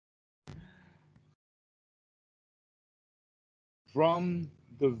From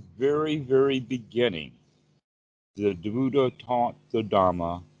the very, very beginning, the Buddha taught the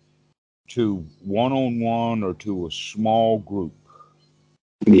Dhamma to one on one or to a small group.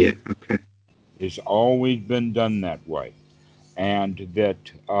 Yeah. Okay. It's always been done that way. And that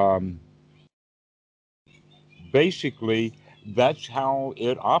basically that's how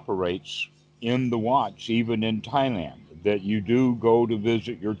it operates in the Watch, even in Thailand. That you do go to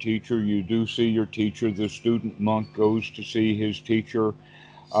visit your teacher, you do see your teacher. The student monk goes to see his teacher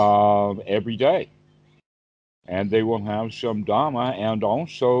every day, and they will have some Dhamma, and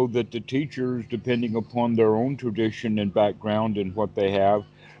also that the teachers, depending upon their own tradition and background and what they have,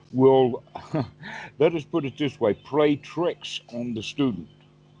 will, let us put it this way, play tricks on the student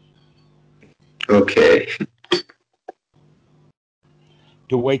Okay.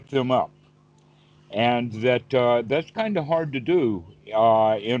 to wake them up. And that's kind of hard to do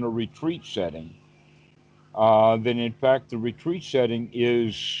in a retreat setting. Then, in fact, the retreat setting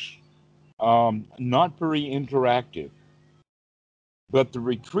is not very interactive. But the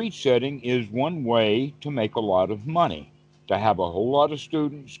retreat setting is one way to make a lot of money, to have a whole lot of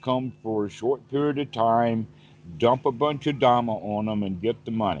students come for a short period of time, dump a bunch of Dhamma on them, and get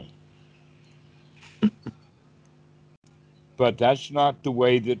the money. But that's not the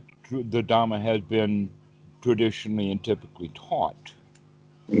way that the Dhamma has been traditionally and typically taught.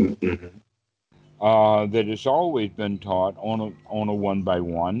 Mm-hmm. That it's always been taught on a one by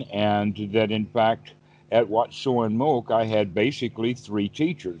one, and that in fact at Wat Suan Mok I had basically three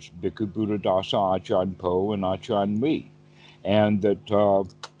teachers, Bhikkhu Buddhadasa, Achan Po, and Achan Lee, and that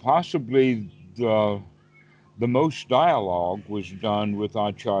possibly the most dialogue was done with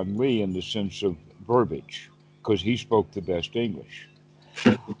Achan Lee in the sense of verbiage, because he spoke the best English.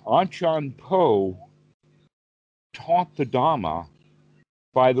 Achan Po taught the Dhamma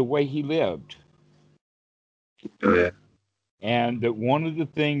by the way he lived. Oh, yeah. And that one of the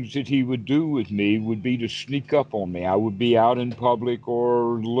things that he would do with me would be to sneak up on me. I would be out in public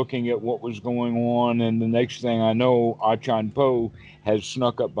or looking at what was going on, and the next thing I know, Achan Po has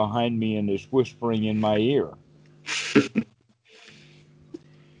snuck up behind me and is whispering in my ear.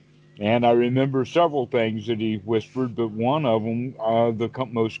 And I remember several things that he whispered, but one of them,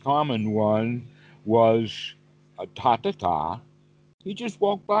 most common one, was ta ta ta. He just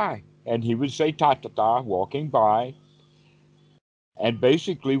walked by, and he would say ta ta ta, walking by. And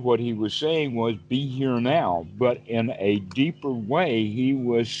basically, what he was saying was, be here now. But in a deeper way, he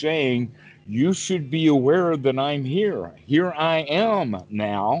was saying, you should be aware that I'm here. Here I am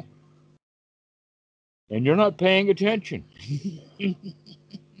now, and you're not paying attention.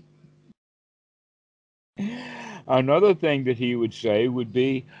 Another thing that he would say would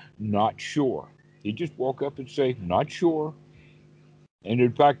be, not sure. He'd just walk up and say, not sure. And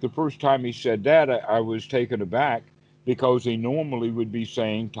in fact, the first time he said that, I was taken aback because he normally would be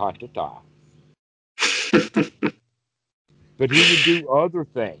saying ta ta ta. But he would do other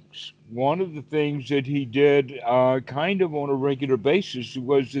things. One of the things that he did kind of on a regular basis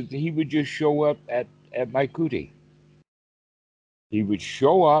was that he would just show up at my kuti. He would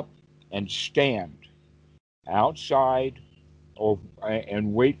show up and stand outside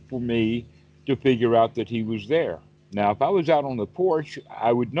and wait for me to figure out that he was there. Now, if I was out on the porch,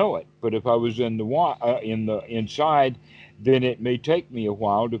 I would know it. But if I was in the inside, then it may take me a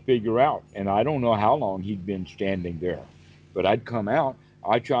while to figure out. And I don't know how long he'd been standing there. But I'd come out.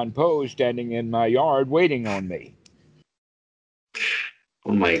 Achan Po is standing in my yard waiting on me,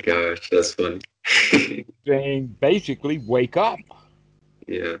 Oh my gosh, that's funny. saying basically, "Wake up!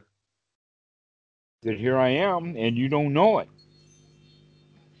 Yeah. That here I am, and you don't know it."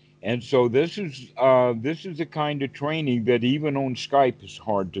 And so this is the kind of training that even on Skype is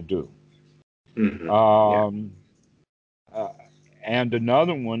hard to do. Hmm. Yeah. Um, uh, and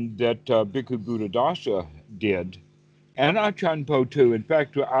another one that Bhikkhu Buddhadasa did, and Achan Po too. In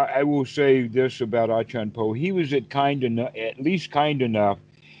fact, I will say this about Achan Po: he was at least kind enough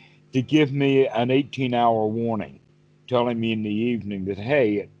to give me an 18-hour warning, telling me in the evening that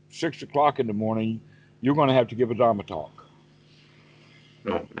hey, at 6 o'clock in the morning, you're going to have to give a Dhamma talk.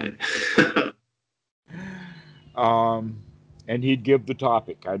 Oh man. Um, and he'd give the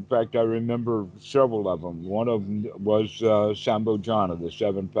topic. In fact, I remember several of them. One of them was Sambojana, the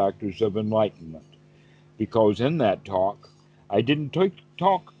seven factors of enlightenment. Because in that talk, I didn't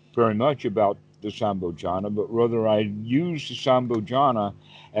talk very much about the Sambojana, but rather I used the Sambojana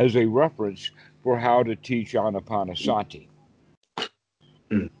as a reference for how to teach Anapanasati,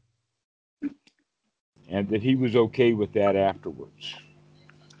 Mm. and that he was okay with that afterwards.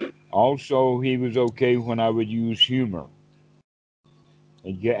 Also, he was okay when I would use humor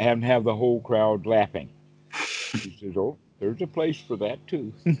and have the whole crowd laughing. He says, "Oh." There's a place for that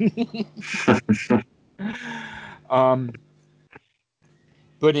too. um,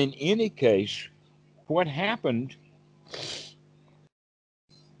 but in any case, what happened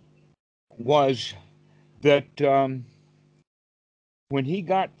was that when he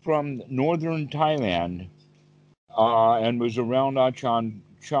got from northern Thailand and was around Achan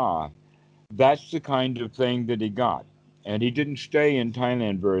Cha, that's the kind of thing that he got. And he didn't stay in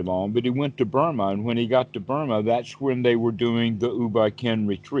Thailand very long, but he went to Burma. And when he got to Burma, that's when they were doing the Uba Ken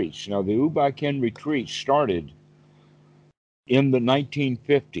retreats. Now, the Uba Ken retreats started in the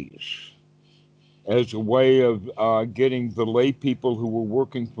 1950s as a way of getting the lay people who were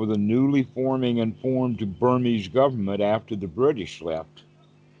working for the newly forming and formed Burmese government after the British left.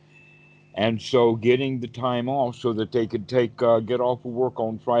 And so getting the time off so that they could get off of work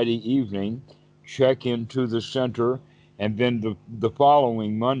on Friday evening, check into the center, and then the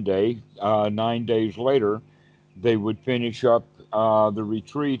following Monday, 9 days later, they would finish up the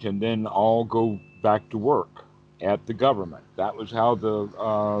retreat and then all go back to work at the government. That was how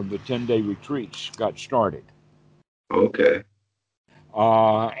the 10-day retreats got started, Okay.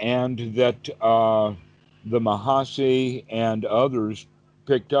 and that the Mahasi and others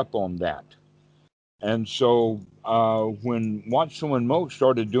picked up on that. And so when Watson Moat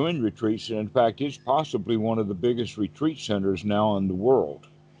started doing retreats, and in fact, it's possibly one of the biggest retreat centers now in the world.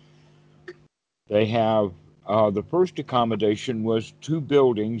 They have the first accommodation was two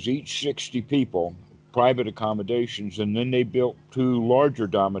buildings, each 60 people, private accommodations, and then they built two larger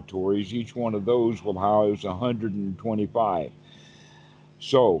dormitories. Each one of those will house 125.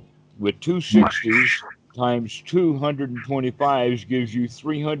 So with two My. 60s times 225s gives you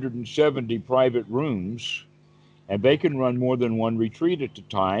 370 private rooms, and they can run more than one retreat at a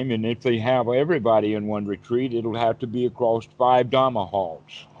time. And if they have everybody in one retreat, it'll have to be across 5 Dhamma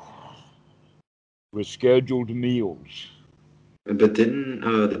halls with scheduled meals. But didn't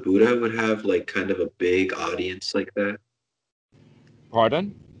the Buddha would have like kind of a big audience like that?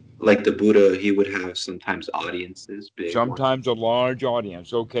 Pardon? Like the Buddha, he would have sometimes audiences, big ones. Sometimes a large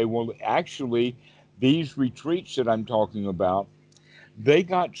audience. Okay, well, actually, these retreats that I'm talking about, they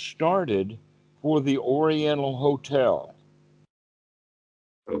got started for the Oriental Hotel.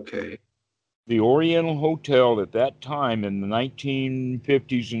 Okay. The Oriental Hotel at that time in the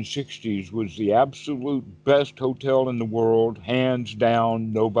 1950s and 60s was the absolute best hotel in the world, hands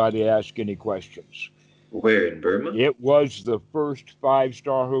down, nobody asked any questions. Where in Burma? It was the first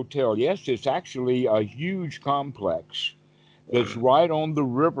 5-star hotel. Yes, it's actually a huge complex that's Wow. right on the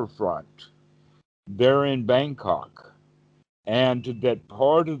riverfront there in Bangkok. And that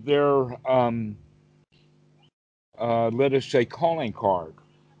part of their, let us say, calling card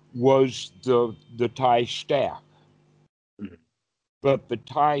was the Thai staff. Mhm. But the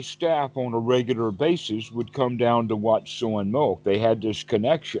Thai staff on a regular basis would come down to watch Soen Mok. They had this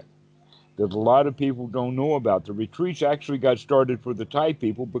connection that a lot of people don't know about. The retreats actually got started for the Thai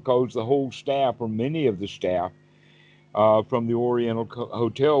people because the whole staff, or many of the staff, from the Oriental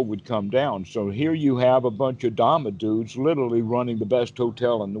Hotel would come down. So here you have a bunch of Dhamma dudes literally running the best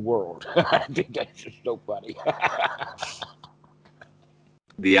hotel in the world. I think that's just so funny.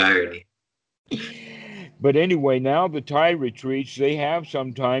 The irony. But anyway, now the Thai retreats, they have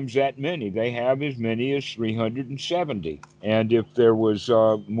sometimes that many. They have as many as 370. And if there was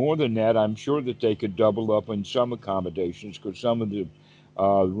more than that, I'm sure that they could double up in some accommodations because some of the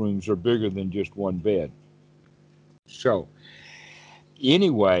rooms are bigger than just one bed. So,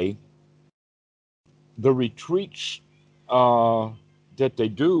 anyway, the retreats that they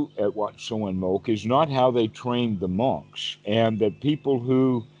do at Wat Suan Mok is not how they train the monks. And that people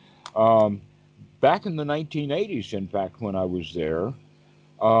who, um, back in the 1980s, in fact, when I was there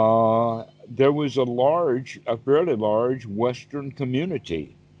was a fairly large Western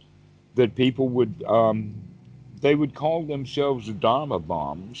community that people would, they would call themselves Dharma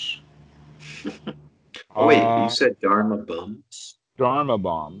bombs. Oh wait, you Uh, said Dharma bums? Dharma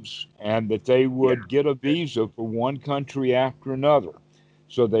bombs, and that they Yeah. would get a visa for one country after another.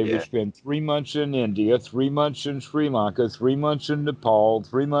 So they would Yeah. spend 3 months in India, 3 months in Sri Lanka, 3 months in Nepal,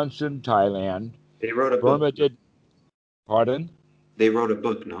 3 months in Thailand. They wrote a book. Burma did, pardon? They wrote a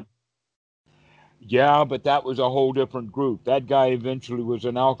book, no? Yeah, but that was a whole different group. That guy eventually was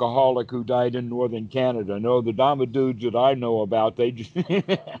an alcoholic who died in northern Canada. No, the Dama dudes that I know about, they just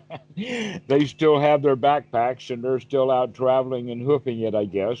they still have their backpacks and they're still out traveling and hoofing it, I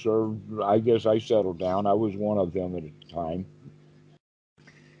guess. Or I guess I settled down. I was one of them at the time.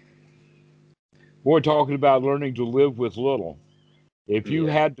 We're talking about learning to live with little. If you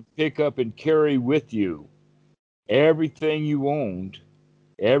Yeah. had to pick up and carry with you everything you owned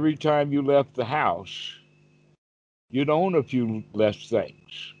every time you left the house, you'd own a few less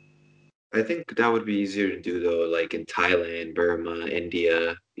things. I think that would be easier to do though, like in Thailand, Burma,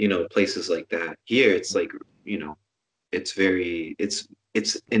 India, places like that. Here it's like, you know,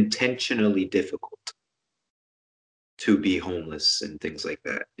 it's intentionally difficult to be homeless and things like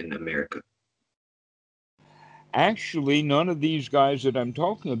that in America. Actually, none of these guys that I'm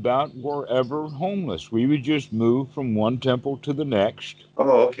talking about were ever homeless. We would just move from one temple to the next.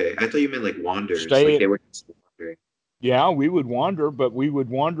 Oh, okay. I thought you meant like wanderers, like Stay, they were just wandering. yeah, we would wander, but we would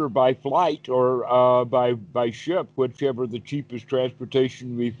wander by flight or by ship, whichever the cheapest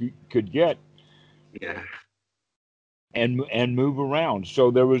transportation we could get, Yeah, and move around.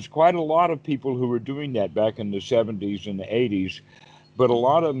 So there was quite a lot of people who were doing that back in the 70s and the 80s. But a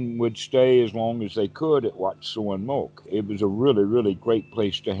lot of them would stay as long as they could at Wat Suan Mok. It was a really, really great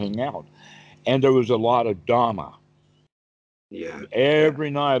place to hang out. And there was a lot of Dharma. yeah, yeah. Every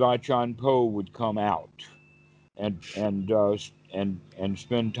night, Achan Po would come out and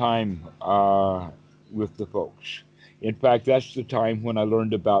spend time with the folks. In fact, that's the time when I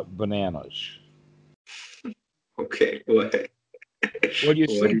learned about bananas. Okay, what? Well, you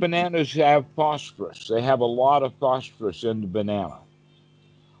What see, do you mean? bananas have phosphorus. They have a lot of phosphorus in the banana.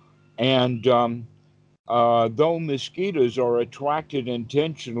 And though mosquitoes are attracted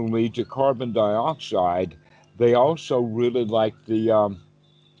intentionally to carbon dioxide, they also really like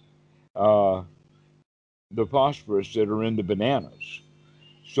uh, the phosphorus that are in the bananas.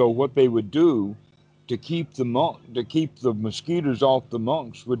 So what they would do to keep the mosquitoes off the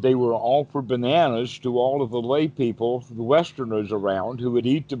monks would they were offer bananas to all of the lay people, the Westerners around, who would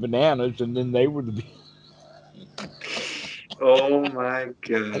eat the bananas, and then they were the Oh my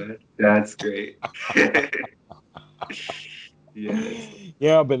God, that's great. Yes.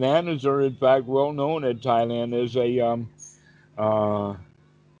 yeah. Bananas are in fact well known in Thailand as uh,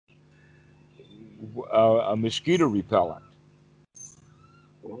 a mosquito repellent.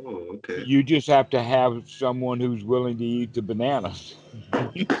 Oh, okay. You just have to have someone who's willing to eat the bananas.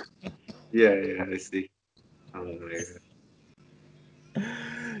 Yeah, yeah, I see. Oh my God.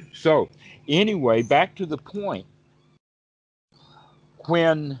 So, anyway, back to the point.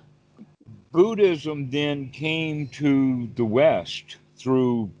 When Buddhism then came to the West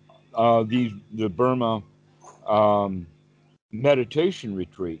through the Burma um, meditation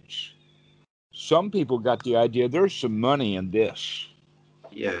retreats, some people got the idea there's some money in this.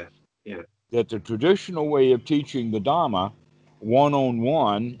 Yeah, yeah, That the traditional way of teaching the Dhamma, one on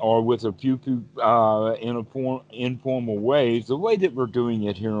one or with a few informal ways, the way that we're doing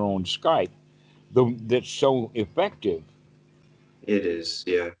it here on Skype, that's so effective, it is.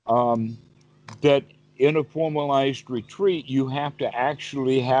 Yeah. um, that in a formalized retreat, you have to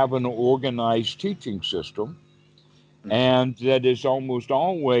actually have an organized teaching system. Mhm. And that is almost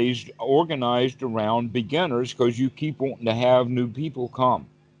always organized around beginners because you keep wanting to have new people come.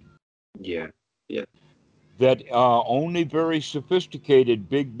 Yeah, yeah, That only very sophisticated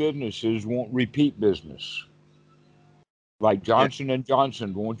big businesses won't repeat business. Like yeah, Johnson and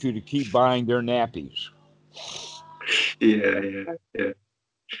Johnson want you to keep buying their nappies yeah, yeah, yeah,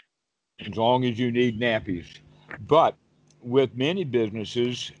 as long as you need nappies. But with many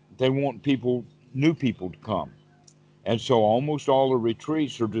businesses, they want new people to come. And so almost all the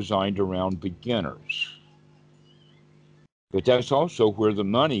retreats are designed around beginners. But that's also where the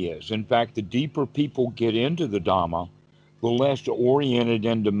money is. In fact, the deeper people get into the Dhamma, the less oriented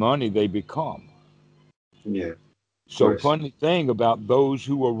into money they become. yeah. Of So, course. funny thing about those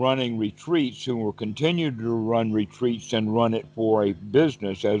who are running retreats, who will continue to run retreats and run it for a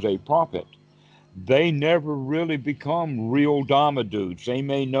business as a profit, they never really become real Dhamma dudes. They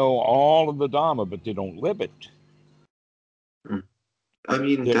may know all of the Dhamma, but they don't live it. Mm. I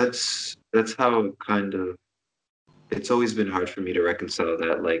mean, They're, that's how kind of it's always been hard for me to reconcile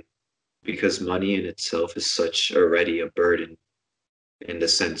that, like, because money in itself is such already a burden in the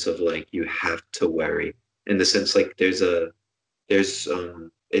sense of like you have to worry. In the sense like there's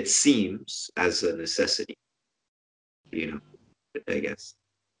it seems as a necessity, you know, I guess.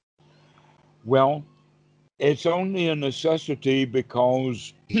 well, it's only a necessity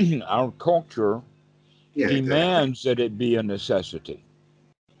because our culture Yeah, exactly. demands that it be a necessity.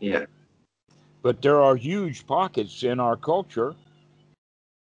 Yeah, But there are huge pockets in our culture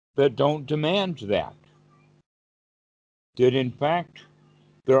that don't demand that. That in fact,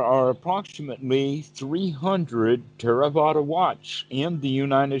 there are approximately 300 Theravada watts in the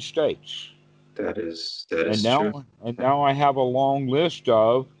United States. that And is true. now I have a long list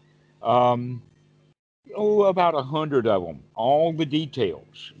of um, about 100 of them, all the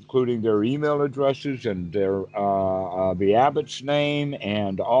details, including their email addresses and the abbot's name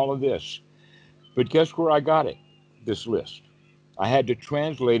and all of this. But guess where I got it? this list. I had to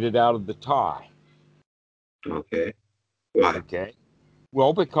translate it out of the Thai. Okay. Why? Okay.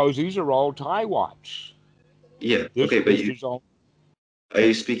 Well, because these are all Thai Watts. Yeah. This Okay, but list you is all are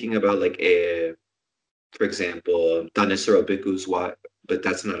you speaking about like a, for example, Tanisaro Biku's Wat, but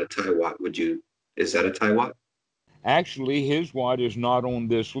that's not a Thai Wat. Would you, is that a Thai Wat? actually his Watt is not on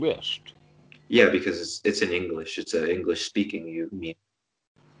this list. Yeah, because it's in English. It's a English speaking, you mean.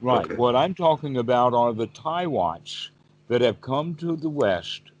 Right. Okay. What I'm talking about are the Thai Watts that have come to the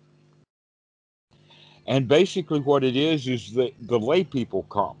West. And basically, what it is the lay people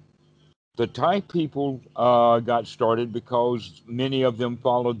come. The Thai people got started because many of them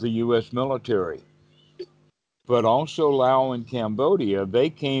followed the U.S. military. But also Laos and Cambodia, they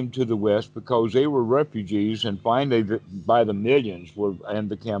came to the West because they were refugees, and finally, by the millions, were and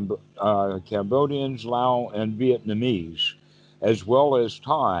the Cambodians, Lao, and Vietnamese, as well as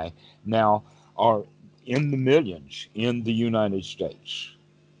Thai, now are in the millions in the United States.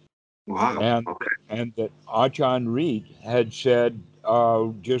 Wow. And Okay. and that Achan Reed had said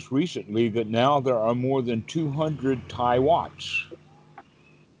just recently that now there are more than 200 Thai Watts,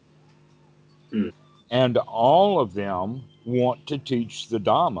 Hmm. and all of them want to teach the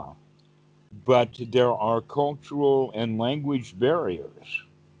Dhamma, but there are cultural and language barriers.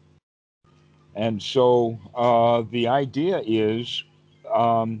 And so the idea is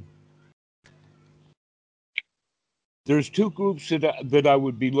um, there's two groups that I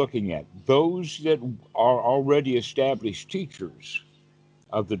would be looking at: those that are already established teachers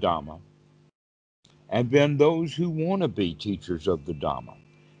of the Dhamma, and then those who want to be teachers of the Dhamma.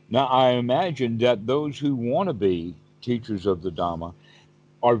 Now, I imagine that those who want to be teachers of the Dhamma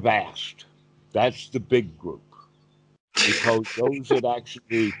are vast. That's the big group, because those that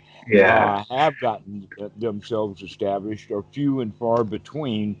actually Yeah. have gotten themselves established are few and far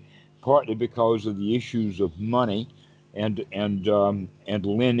between, partly because of the issues of money and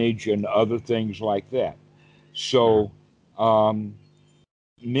lineage and other things like that. Mm. So um,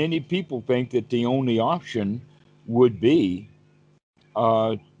 many people think that the only option would be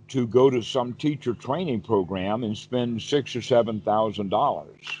uh, to go to some teacher training program and spend $6,000 or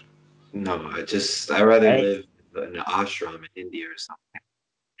 $7,000. No, I rather And live in an ashram in India or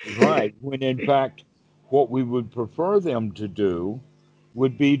right, when in fact, what we would prefer them to do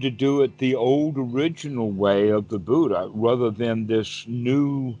would be to do it the old original way of the Buddha rather than this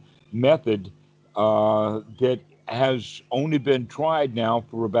new method that has only been tried now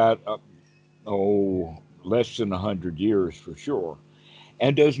for about, less than 100 years for sure,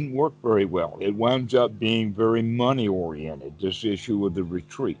 and doesn't work very well. It winds up being very money oriented, this issue of the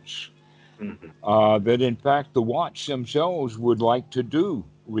retreats. something. That in fact the Watts themselves would like to do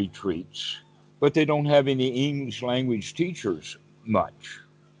retreats, but they don't have any English language teachers much.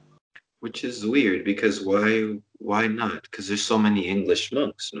 Which is weird because why not? Because there's so many English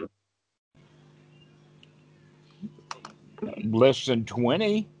monks, no? Less than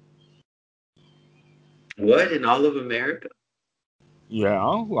 20? What in all of America? Yeah,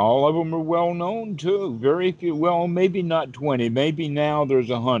 all of them are well known too. Very few, well, maybe not 20, maybe now there's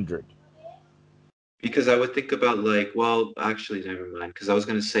 100. Because I would think about like, well, actually, never mind. Because I was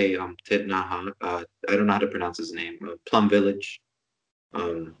gonna say, Thich Nhat Hanh, I don't know how to pronounce his name, Plum Village,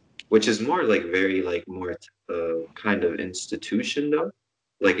 um, which is more like very like more kind of institution though.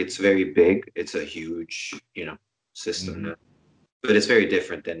 Like it's very big. It's a huge, system. Hmm. But it's very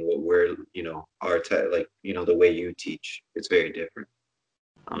different than what we're, like, the way you teach. It's very different.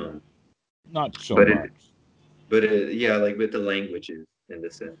 Um, Not so but it, much. but yeah, like with the languages in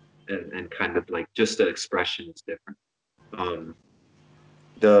the sense, and kind of like just the expression is different. Um,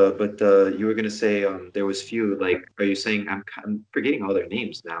 you were gonna say there was few like, are you saying I'm forgetting all their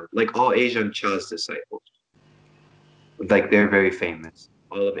names now? Like all Asian Cha's disciples, like they're very famous.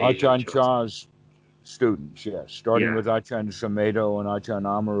 All of Asian Ajahn Cha's. Chah's students, yes, starting Yeah, with Ajahn Samedo and Ajahn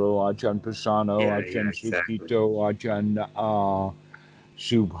Amaro, Ajahn Pisano, yeah, Ajahn exactly. Sucito, Ajahn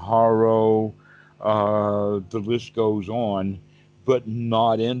Subharo, the list goes on, but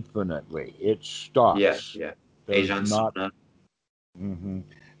not infinitely. It Yeah, stops. yeah. There's Asian not, Sona. mhm,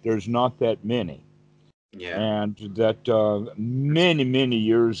 there's not that many. Yeah. And that many, many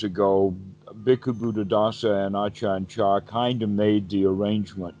years ago, Bhikkhu Buddhadasa and Achan Chah kind of made the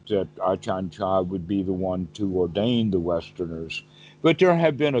arrangement that Achan Chah would be the one to ordain the Westerners. But there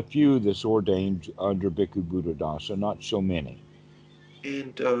have been a few that's ordained under Bhikkhu Buddhadasa, not so many.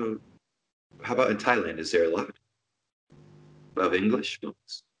 And how about in Thailand? Is there a lot of English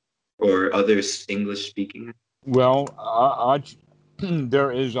books or others English speaking? Well,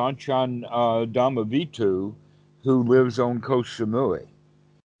 there is Achan Dhammavitu who lives on Koh Samui.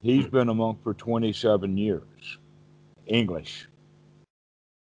 He's Hmm. been a monk for 27 years. English.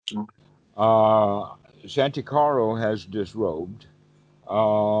 Okay. Santikaro has disrobed.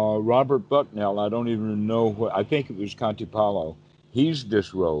 Robert Bucknell, I don't even know what, I think it was Cantipalo, he's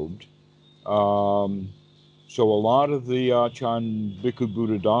disrobed. Um, so a lot of the Achan Bhikkhu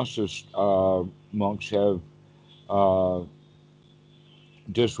Buddhadasa monks have uh,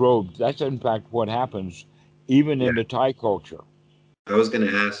 disrobed. That's in fact what happens even Yeah. in the Thai culture. I was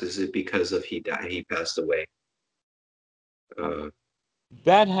gonna ask, is it because of he died, he passed away? Uh,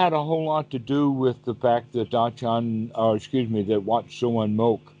 That had a whole lot to do with the fact that Achan, or excuse me, that Wat Suan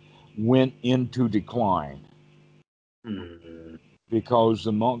Mok went into decline hmm, because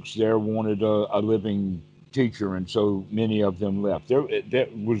the monks there wanted a living teacher, and so many of them left. There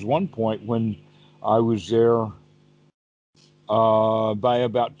was one point when I was there by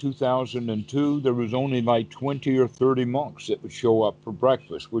about 2002, there was only like 20 or 30 monks that would show up for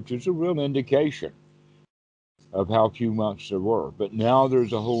breakfast, which is a real indication of how few monks there were. But now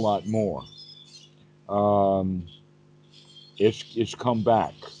there's a whole lot more. Um, it's come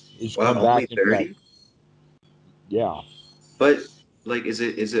back. It's wow, come only back. In fact, 30? yeah. But like, is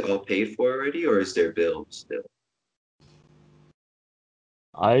it all paid for already, or is there bills still?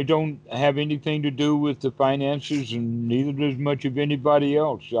 I don't have anything to do with the finances, and neither does much of anybody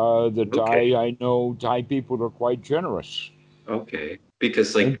else. The Okay, Thai, I know Thai people are quite generous. okay.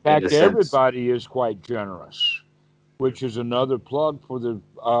 Because In like in a fact, sense, everybody is quite generous, which is another plug for the.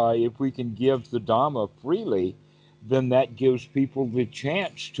 If we can give the Dhamma freely, then that gives people the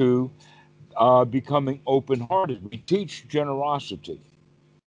chance to becoming open-hearted. We teach generosity,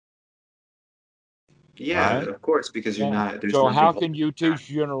 yeah, right? of course, because you're Yeah. not, there's So nothing how can holding you you back. teach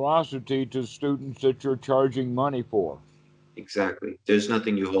generosity to students that you're charging money for? Exactly. There's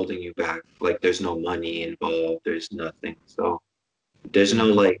nothing you holding you back. Like there's no money involved, there's nothing. So there's no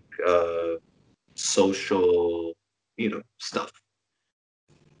Mhm. like social, stuff.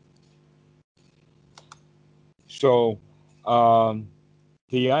 So um,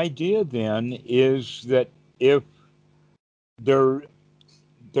 the idea then is that if there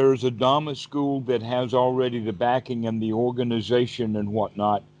there's a Dhamma school that has already the backing and the organization and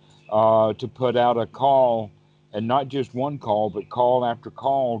whatnot to put out a call, and not just one call, but call after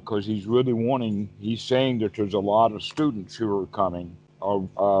call, because he's saying that there's a lot of students who are coming, or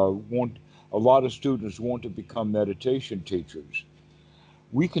a lot of students want to become meditation teachers.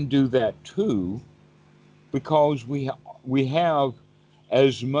 We can do that too, because we have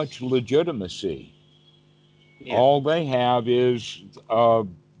as much legitimacy. Yeah. All they have is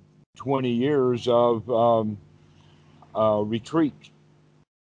 20 years of retreat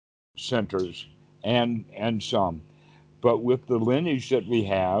centers and some. But with the lineage that we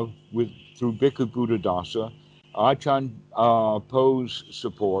have with through Bhikkhu Buddhadasa, Ajahn Po's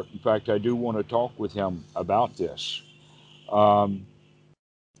support. In fact, I do want to talk with him about this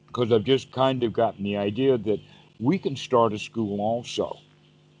because I've just kind of gotten the idea that we can start a school also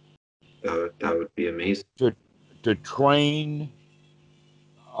That would be amazing. to to train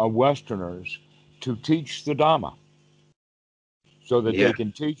Westerners to teach the Dhamma so that Yeah, they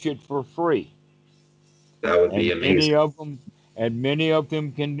can teach it for free. that would be And many amazing. of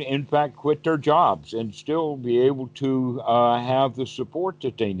them can in fact quit their jobs and still be able to have the support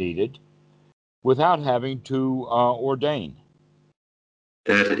that they needed without having to ordain.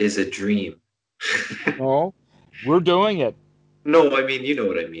 That is a dream. No, we're doing it. No, I mean, you know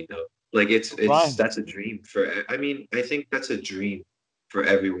what I mean, though. Like it's Right. that's a dream for, I mean, I think that's a dream for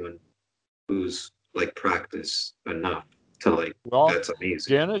everyone who's like practiced enough to like, Well, that's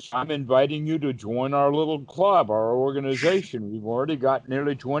amazing. Dennis, I'm inviting you to join our little club, our organization. We've already got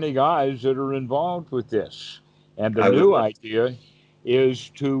nearly 20 guys that are involved with this. And the I would new love idea is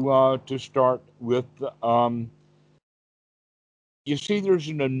to start with you see, there's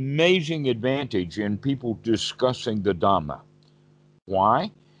an amazing advantage in people discussing the Dhamma.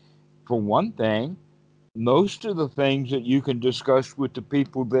 Why? For one thing, most of the things that you can discuss with the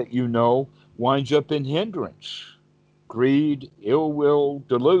people that you know winds up in hindrance, greed, ill will,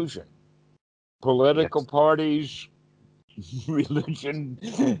 delusion, to. political Yes. parties, religion,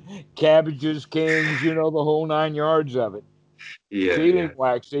 cabbages, kings, the whole 9 yards of it. Yeah, Sealing yeah.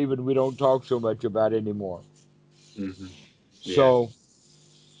 wax, even we don't talk so much about anymore. Hmm. Yeah. So,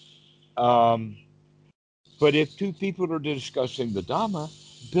 um, but if two people are discussing the Dhamma,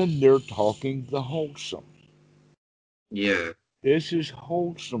 then they're talking the wholesome. Yeah. This is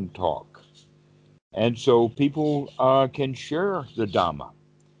wholesome talk. And so people can share the Dhamma.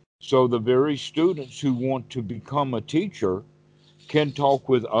 So the very students who want to become a teacher can talk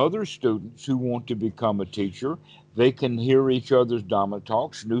with other students who want to become a teacher. They can hear each other's Dhamma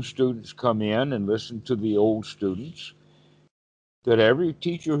talks. New students come in and listen to the old students. That every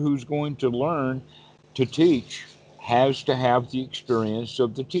teacher who's going to learn to teach has to have the experience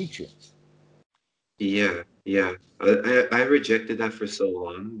of the teaching. Yeah, yeah. I rejected that for so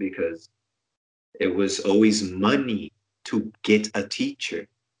long because it was always money to get a teacher.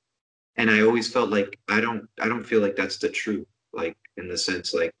 And I always felt like I don't feel like that's the truth. Like in the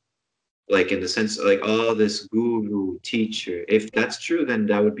sense like in the sense like oh this guru teacher. If that's true, then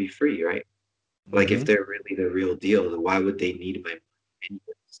that would be free, right? Like if Hmm. they're really the real deal, then why would they need my money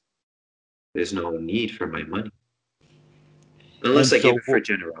anyways? There's no need for my money. Unless And I give so, it for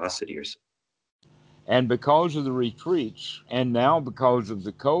generosity or something. and because of the retreats, and now because of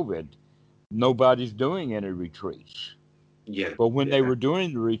the COVID, nobody's doing any retreats. Yeah, But when they yeah, were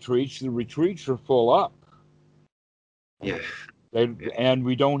doing the retreats are full up. yeah, They, yeah. and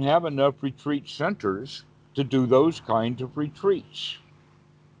we don't have enough retreat centers to do those kinds of retreats.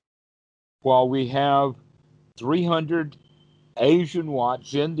 While we have 300 Asian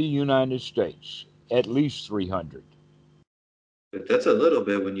Watts in the United States, at least 300. But that's a little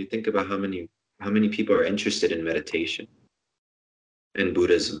bit when you think about how many people are interested in meditation and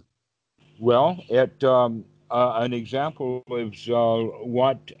Buddhism. Well, an example is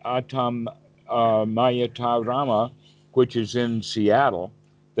Wat Atam Mayatarama, which is in Seattle.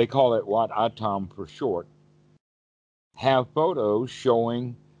 They call it Wat Atam for short. Have photos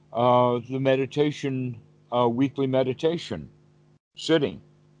showing the meditation, weekly meditation sitting.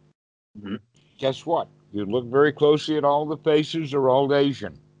 Mhm. Guess what? You look very closely at all the faces, they're all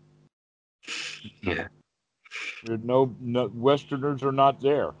Asian. Yeah. There's no Westerners are not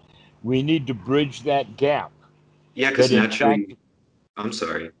there. We need to bridge that gap. Yeah, because That in fact, naturally, I'm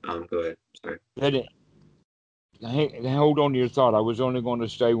sorry. Go ahead. Sorry. that it, hold on to your thought. I was only going to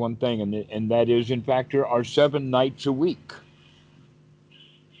say one thing, and that is, in fact, there are 7 nights a week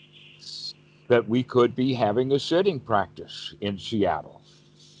that we could be having a sitting practice in Seattle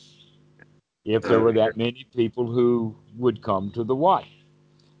if there were Here. that many people who would come to the Wat.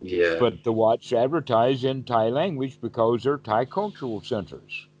 Yeah, But the Wats advertise in Thai language because they're Thai cultural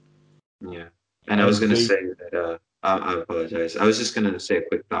centers. yeah. And I was And gonna the say that. I apologize. I was just gonna say a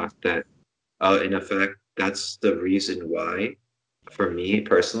quick thought that, in effect, that's the reason why, for me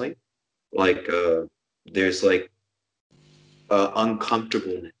personally, like, there's like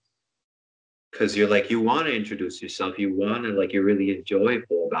uncomfortableness because you're like you want to introduce yourself, you want to like you're really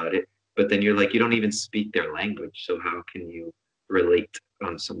enjoyable about it, but then you're like you don't even speak their language, so how can you relate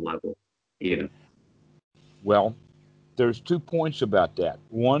on some level, you know? well, there's 2 points about that.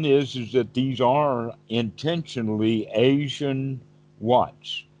 One is that these are intentionally Asian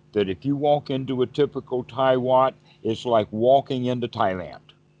Wats. That if you walk into a typical Thai Wat, it's like walking into Thailand.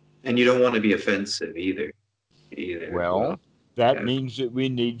 And you don't want to be offensive either as well. Well, that Yeah. means that we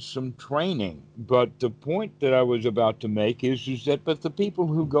need some training. But the point that I was about to make is that but the people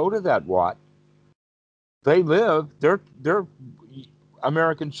who go to that Wat, they're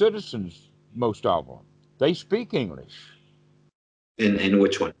American citizens, most of them. They speak English. In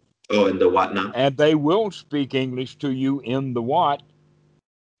which one? Oh, in the whatnot. And they will speak English to you in the Wat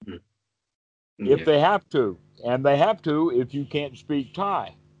Mm, if yeah. they have to. And they have to if you can't speak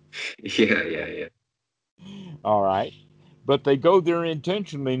Thai. Yeah, yeah, yeah. All right. But they go there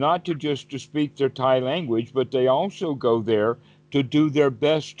intentionally not to just to speak their Thai language, but they also go there to do their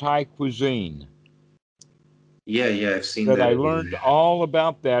best Thai cuisine. Yeah, yeah, I've seen That that I in learned all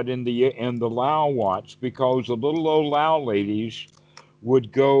about that in the Lao Wats because the little old Lao ladies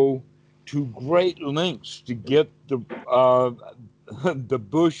would go to great lengths to get the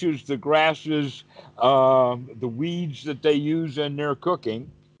bushes, the grasses, the weeds that they use in their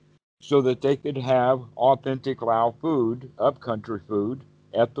cooking, so that they could have authentic Lao food, upcountry food,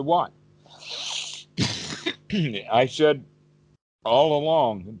 at the Wat. I said all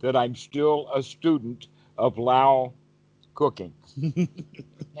along that I'm still a student of Lao cooking.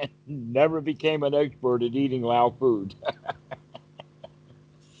 Never became an expert at eating Lao food.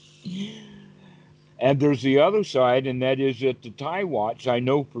 And there's the other side, and that is that the Thai Wats, I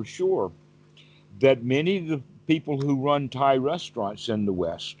know for sure that many of the people who run Thai restaurants in the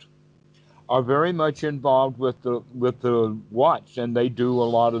West are very much involved with the Wats, and they do a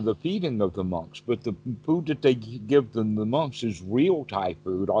lot of the feeding of the monks. But the food that they give them, the monks, is real Thai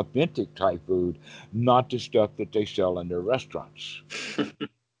food, authentic Thai food, not the stuff that they sell in their restaurants.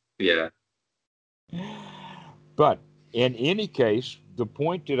 yeah. But in any case, the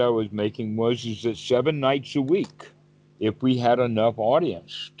point that I was making was is that 7 nights a week, if we had enough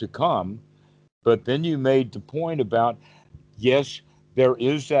audience to come, but then you made the point about yes, There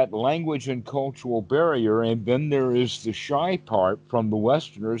is that language and cultural barrier, and then there is the shy part from the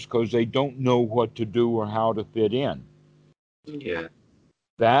Westerners because they don't know what to do or how to fit in. Yeah.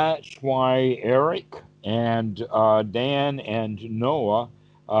 That's why Eric and Dan and Noah,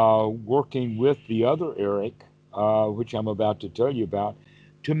 working with the other Eric, which I'm about to tell you about,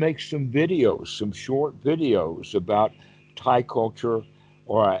 to make some videos, some short videos about Thai culture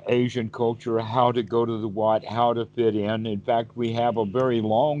or Asian culture, how to go to the Wat, how to fit in. In fact, we have a very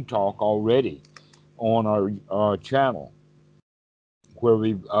long talk already on our channel where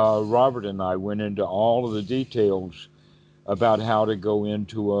Robert and I went into all of the details about how to go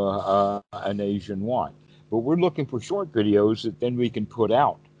into an Asian want. But we're looking for short videos that then we can put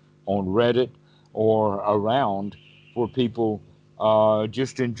out on Reddit or around for people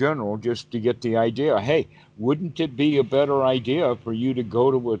just in general, just to get the idea. Hey, wouldn't it be a better idea for you to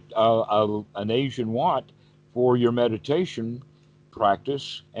go to an Asian Wat for your meditation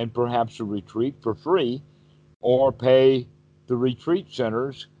practice and perhaps a retreat for free, or pay the retreat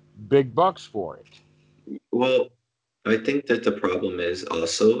centers big bucks for it? Well, I think that the problem is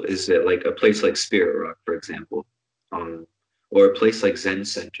also is that like a place like Spirit Rock, for example, um, or a place like Zen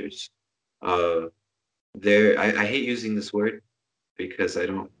centers, uh, I hate using this word because I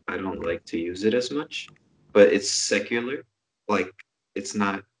don't like to use it as much, but it's secular. Like it's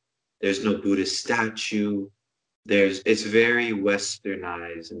not there's no Buddhist statue. It's very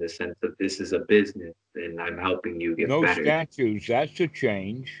westernized in the sense that this is a business and I'm helping you get No better. statues. That's a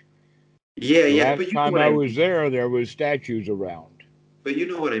change. Yeah, The yeah, last but you know time what I I was mean. there was statues around. But you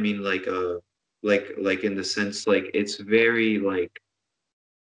know what I mean, like in the sense like it's very like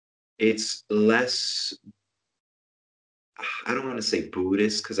it's less I don't want to say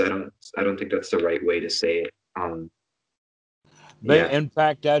Buddhist because I don't think that's the right way to say it. Yeah, In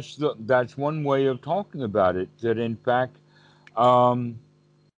fact, that's one way of talking about it. That in fact, um,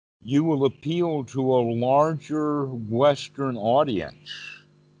 you will appeal to a larger Western audience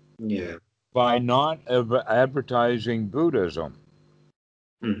yeah, by not advertising Buddhism,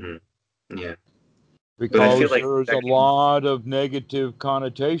 hmm yeah. But I feel because like there is a that can, lot of negative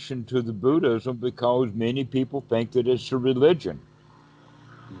connotation to the Buddhism because many people think that it's a religion.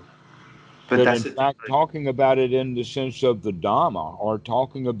 but That that's in the thing. fact talking about it in the sense of the Dhamma, or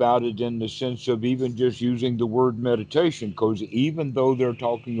talking about it in the sense of even just using the word meditation, because even though they're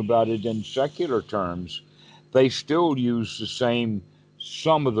talking about it in secular terms, they still use the same,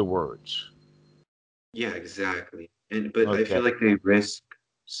 some of the words. Yeah, exactly. And but I feel Okay. like they risk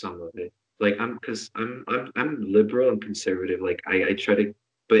some of it. Like because I'm liberal and conservative. Like I try to,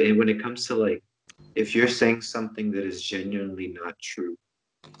 but when it comes to like if you're saying something that is genuinely not true,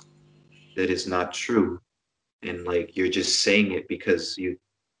 that is not true, and like you're just saying it because you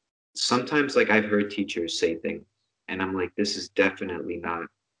sometimes like I've heard teachers say things, and I'm like, this is definitely not.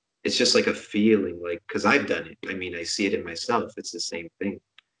 It's just like a feeling, like because I've done it. I mean, I see it in myself. It's the same thing.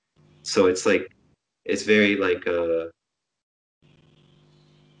 So it's like it's very like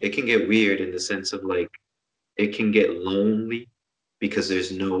it can get weird in the sense of like it can get lonely because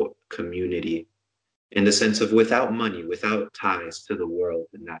there's no community in the sense of without money, without ties to the world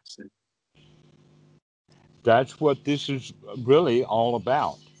in that sense. That's what this is really all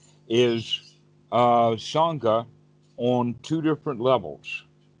about, is Sangha on two different levels,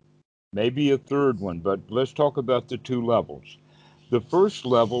 maybe a third one, but let's talk about the two levels. The first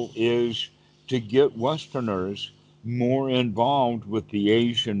level is to get Westerners more involved with the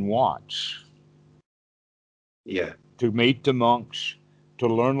Asian Watts, Yeah, to meet the monks, to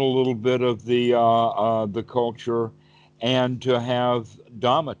learn a little bit of the culture, and to have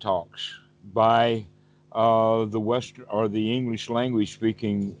Dhamma talks by the Western or the English language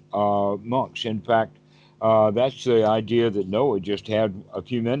speaking monks. In fact, that's the idea that Noah just had a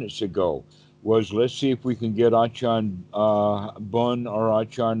few minutes ago. Was let's see if we can get Achan Bun or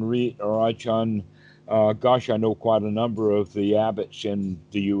Achan Reed or Achan. Gosh, I know quite a number of the abbots in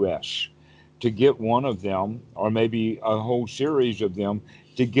the U.S., to get one of them, or maybe a whole series of them,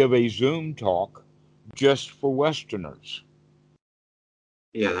 to give a Zoom talk just for Westerners.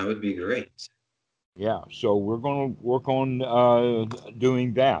 yeah, that would be great. Yeah, so we're going to work on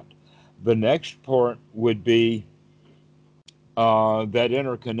doing that. The next part would be that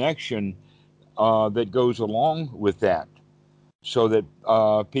interconnection that goes along with that, so that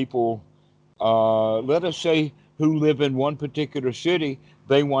people, let us say, who live in one particular city,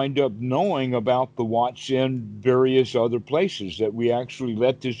 they wind up knowing about the Watts in various other places, that we actually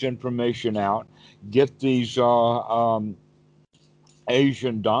let this information out, get these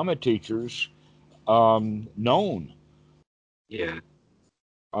Asian Dharma teachers known. Yeah.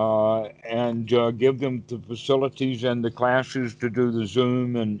 and give them the facilities and the classes to do the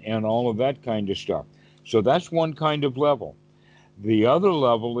Zoom and all of that kind of stuff. So that's one kind of level. The other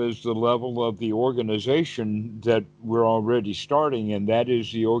level is the level of the organization that we're already starting, and that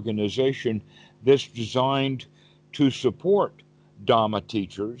is the organization that's designed to support Dharma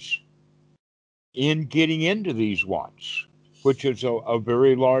teachers in getting into these Watts, which is a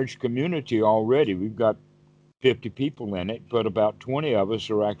very large community already. We've got 50 people in it, but about 20 of us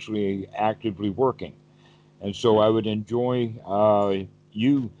are actually actively working. And so I would enjoy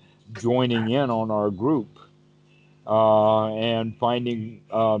you joining in on our group and finding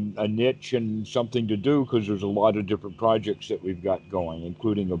a niche and something to do because there's a lot of different projects that we've got going,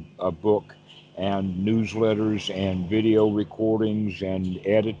 including a book and newsletters and video recordings and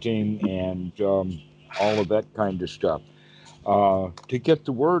editing and all of that kind of stuff to get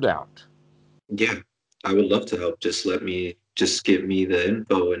the word out. Yeah, I would love to help. Just give me the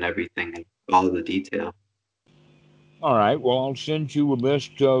info and everything, and all the detail. All right, well, I'll send you a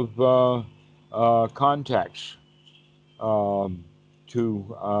list of contacts um, to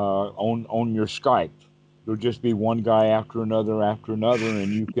on your Skype. There'll just be one guy after another,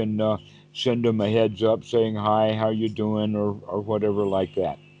 and you can send them a heads up saying hi, how you doing, or whatever like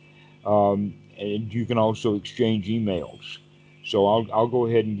that. And you can also exchange emails. So I'll go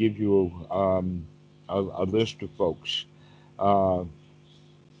ahead and give you a list of folks. Uh,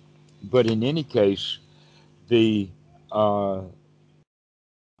 but in any case, the uh,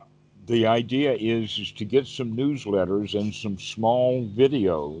 the idea is to get some newsletters and some small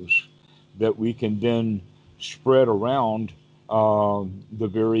videos that we can then spread around the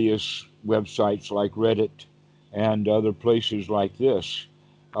various websites like Reddit and other places like this,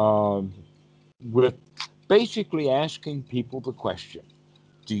 um, with basically asking people the question: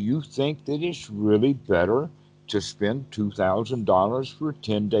 do you think that it's really better to spend $2,000 for a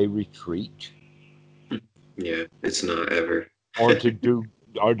 10-day retreat, Yeah, it's not ever. or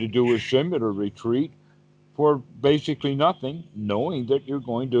to do a similar retreat for basically nothing, knowing that you're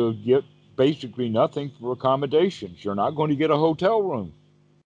going to get basically nothing for accommodations. You're not going to get a hotel room.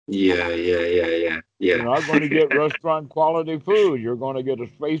 Yeah, yeah, yeah, yeah, You're not going to yeah. get restaurant quality food. You're going to get a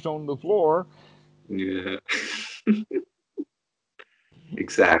space on the floor. Yeah.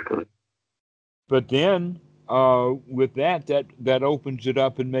 Exactly. But then with that opens it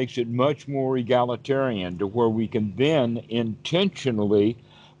up and makes it much more egalitarian to where we can then intentionally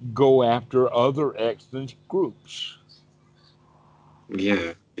go after other ethnic groups,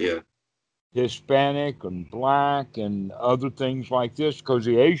 Yeah, yeah, Hispanic and black and other things like this, because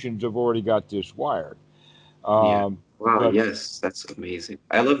the Asians have already got this wired. yeah. Um, Wow, but yes, that's amazing.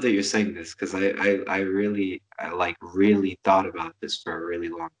 I love that you're saying this because I really, I like really thought about this for a really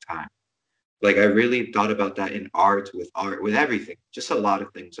long time. Like I really thought about that in art, with everything. Just a lot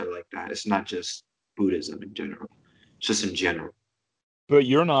of things are like that. It's not just Buddhism in general, just in general.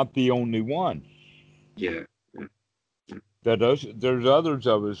 you're not the only one. Yeah, yeah, There's others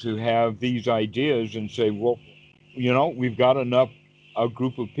of us who have these ideas and say, well, we've got enough a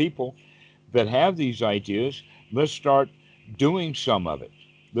group of people that have these ideas. Let's start doing some of it.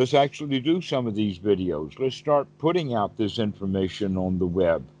 Let's actually do some of these videos. Let's start putting out this information on the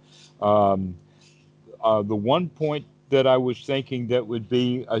web. Um, the one point that I was thinking that would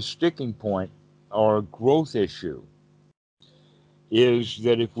be a sticking point or a growth issue is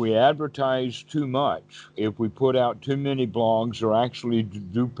that if we advertise too much, if we put out too many blogs or actually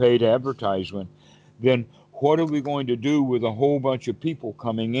do paid advertisement, then what are we going to do with a whole bunch of people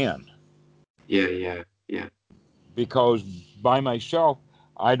coming in? yeah, yeah, yeah, Because by myself,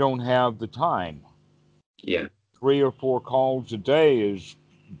 I don't have the time. yeah. 3 or 4 calls a day is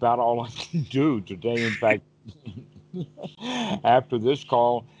about all I can do today. In fact, after this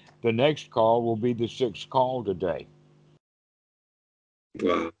call, the next call will be the sixth call today.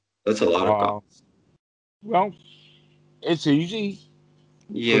 Wow, that's a lot of Uh, calls. well, it's easy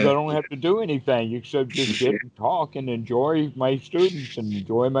because I Yeah, don't have to do anything except just yeah, sit and talk and enjoy my students and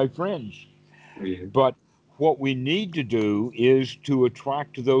enjoy my friends. yeah, But what we need to do is to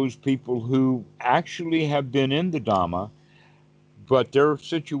attract those people who actually have been in the Dhamma, but their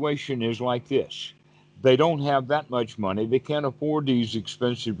situation is like this. They don't have that much money. They can't afford these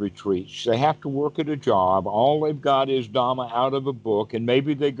expensive retreats. They have to work at a job. All they've got is Dhamma out of a book, and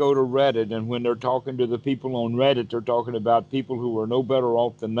maybe they go to Reddit, and when they're talking to the people on Reddit, they're talking about people who are no better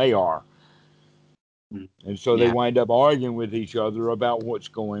off than they are. mm, And so they yeah, wind up arguing with each other about what's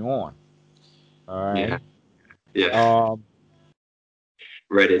going on. All yeah, right. yeah. Um,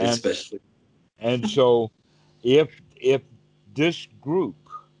 Reddit and especially. and so if this group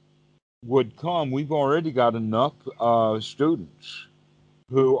would come, we've already got enough students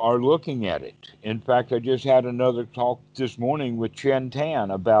who are looking at it. In fact, I just had another talk this morning with Chen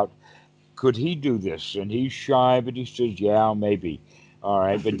Tan about could he do this? And he's shy, but he says, yeah, maybe. All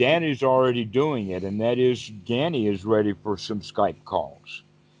right. But Danny's already doing it, and that is Danny is ready for some Skype calls.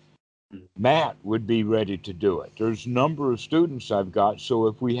 Matt would be ready to do it. There's a number of students I've got, so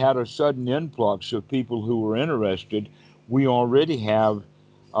if we had a sudden influx of people who were interested, we already have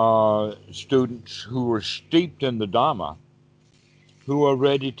students who are steeped in the Dhamma who are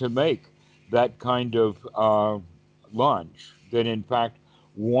ready to make that kind of lunge. That, in fact,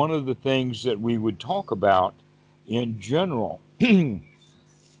 one of the things that we would talk about in general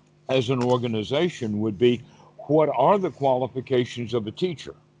as an organization would be what are the qualifications of a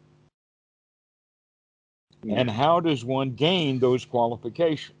teacher? Yeah, And how does one gain those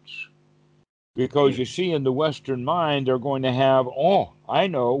qualifications? Because yeah, you see, in the Western mind, they're going to have, oh, I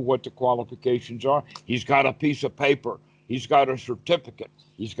know what the qualifications are. He's got a piece of paper, he's got a certificate,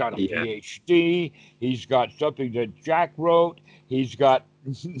 he's got a yeah, PhD, he's got something that Jack wrote, he's got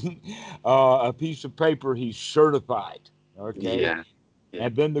a piece of paper, he's certified. Okay. yeah, yeah,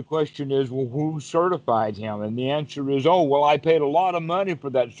 And then the question is, well, who certified him? And the answer is, oh, well, I paid a lot of money for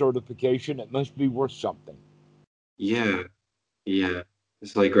that certification. It must be worth something. yeah, yeah.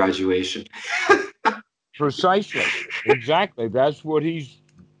 It's like graduation. Precisely. Exactly. That's what he's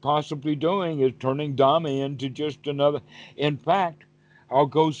possibly doing is turning Dami into just another. In fact, I'll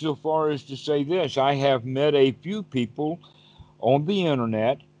go so far as to say this. I have met a few people on the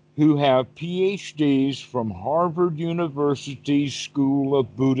internet who have PhDs from Harvard University's School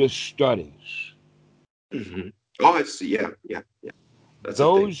of Buddhist Studies. Hmm. Oh, it's yeah, yeah, yeah. That's a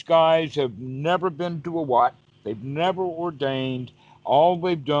thing. Those guys have never been to a what? They've never ordained. All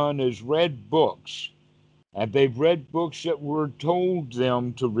they've done is read books. And they've read books that were told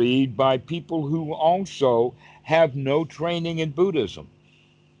them to read by people who also have no training in Buddhism.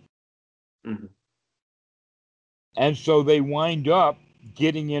 Hmm. And so they wind up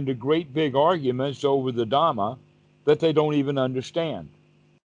getting into great big arguments over the Dhamma that they don't even understand.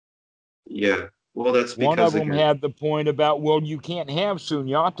 Yeah. Well, that's One of because them again, had the point about, well, you can't have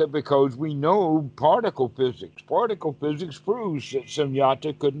sunyata because we know particle physics. Particle physics proves that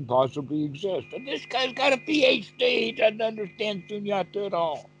sunyata couldn't possibly exist. And this guy's got a PhD, he doesn't understand sunyata at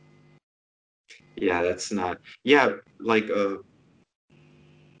all. yeah, that's not. Yeah, like uh,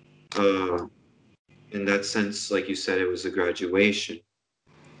 in that sense, like you said, it was a graduation.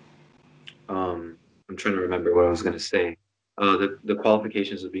 Um, I'm trying to remember what I was gonna say. The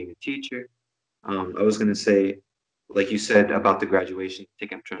qualifications of being a teacher. I was gonna say, like you said about the graduation. I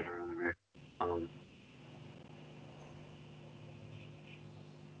think I'm trying to remember. Um,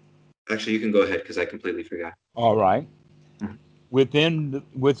 Actually, you can go ahead because I completely forgot. All right. Mhm. Within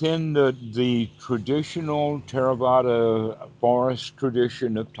the traditional Theravada forest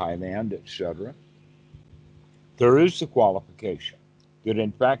tradition of Thailand, etc., there is the qualification that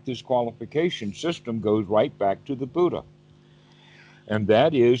in fact this qualification system goes right back to the Buddha, and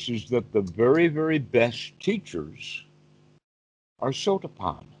that is that the very very best teachers are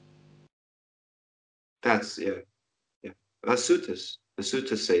Sotapan. That's yeah, yeah. Suttas. The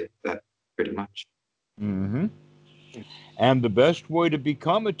suttas say that pretty much. Hmm. And the best way to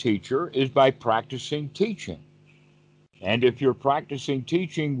become a teacher is by practicing teaching. And if you're practicing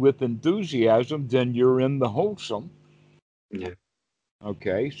teaching with enthusiasm, then you're in the wholesome. Yeah.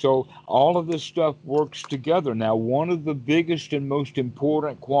 Okay, so all of this stuff works together. Now, one of the biggest and most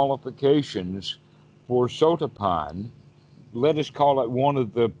important qualifications for Sotapan, let us call it one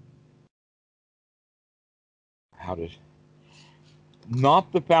of the, how does,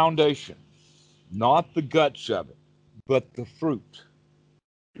 not the foundation, not the guts of it, but the fruit,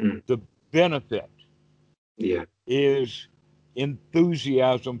 Mm, the benefit yeah. is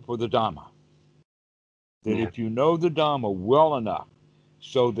enthusiasm for the Dhamma. That Yeah. if you know the Dhamma well enough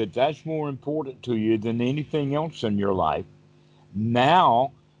so that that's more important to you than anything else in your life,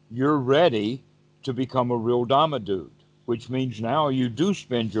 now you're ready to become a real Dhamma dude, which means now you do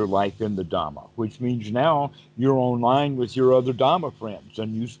spend your life in the Dhamma, which means now you're online with your other Dhamma friends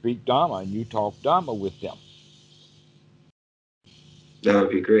and you speak Dhamma and you talk Dhamma with them. That would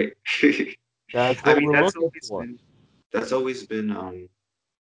be great. That's I what mean, we're looking for. that's always been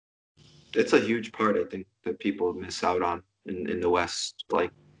it's a huge part I think that people miss out on in the West,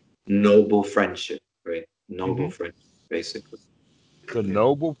 like noble friendship, right? Noble Hmm. friendship, basically. The Yeah.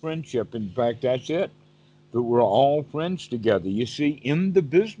 noble friendship, in fact, that's it. That we're all friends together. You see, in the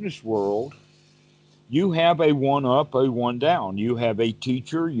business world, you have a one up, a one down. You have a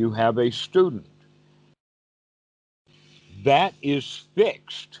teacher, you have a student. That is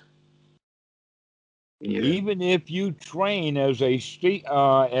fixed. Yeah. Even if you train as a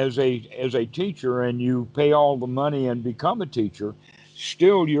teacher and you pay all the money and become a teacher,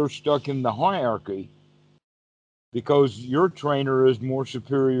 still you're stuck in the hierarchy because your trainer is more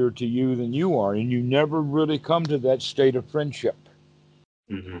superior to you than you are, and you never really come to that state of friendship.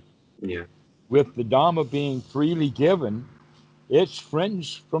 Hmm. Yeah. With the Dhamma being freely given, it's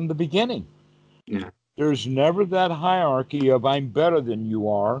friends from the beginning. Yeah. There's never that hierarchy of I'm better than you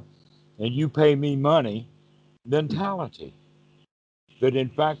are and you pay me money mentality. That in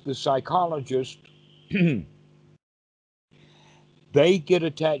fact the psychologists they get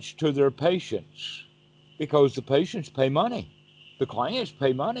attached to their patients because the patients pay money, the clients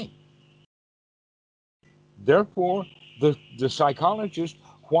pay money. Therefore, the psychologist,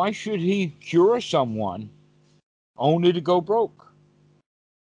 why should he cure someone only to go broke?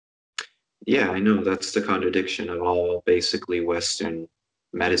 Yeah, I know that's the contradiction of all basically Western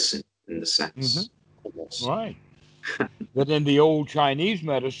medicine in the Hmm. sense, almost. Right. That in the old Chinese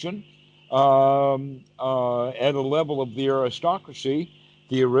medicine, at a level of the aristocracy,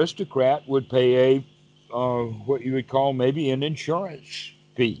 the aristocrat would pay a what you would call maybe an insurance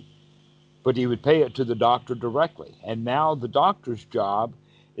fee, but he would pay it to the doctor directly. And now the doctor's job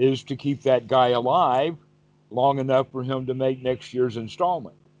is to keep that guy alive long enough for him to make next year's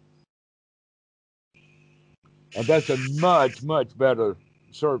installment. And that's a much, much better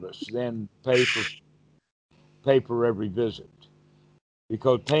service than pay for every visit.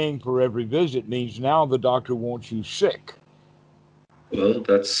 Because paying for every visit means now the doctor wants you sick. Well,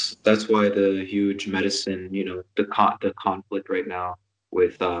 that's why the huge medicine, the conflict right now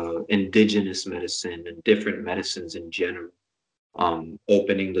with indigenous medicine and different medicines in general,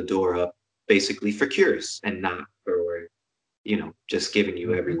 opening the door up basically for cures and not for, just giving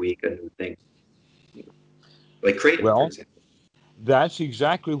you every Hmm. week a new thing, you know, like kratom, for Well, example. that's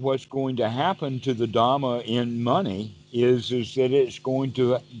exactly what's going to happen to the Dhamma in money is that it's going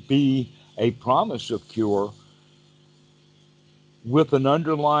to be a promise of cure with an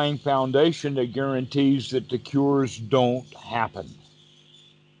underlying foundation that guarantees that the cures don't happen.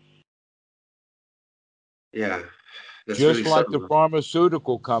 Yeah, that's really Just like the subtle.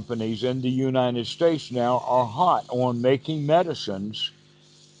 pharmaceutical companies in the United States now are hot on making medicines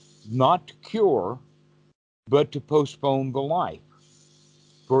not to cure, but to postpone the life.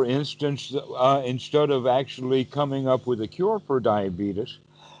 For instance, instead of actually coming up with a cure for diabetes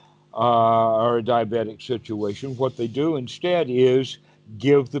or a diabetic situation, what they do instead is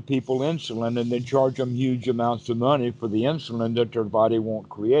give the people insulin and then charge them huge amounts of money for the insulin that their body won't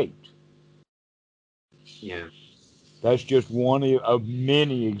create. Yeah, That's just one of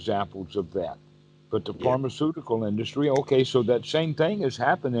many examples of that. But the yeah. pharmaceutical industry, okay, so that same thing is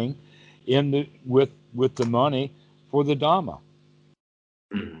happening with the money for the Dhamma.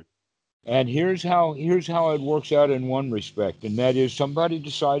 Mhm. And here's how it works out in one respect, and that is somebody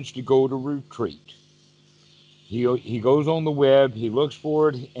decides to go to retreat. He goes on the web, he looks for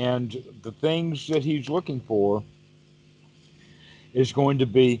it, and the things that he's looking for is going to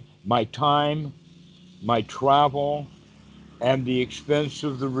be my time, my travel, and the expense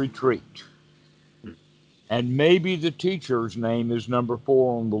of the retreat. Mm. And maybe the teacher's name is number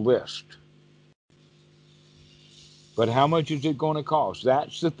 4 on the list. But how much is it going to cost?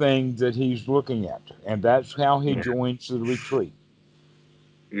 That's the thing that he's looking at. And that's how he Yeah, joins the retreat.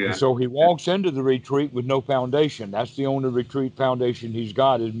 And yeah, so he walks into the retreat with no foundation. That's the only retreat foundation he's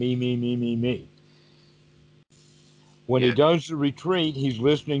got is me, me, me, me, me. When he yeah. does the retreat, he's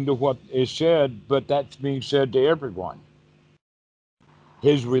listening to what is said, but that's being said to everyone.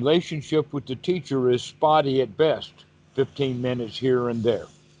 His relationship with the teacher is spotty at best, 15 minutes here and there.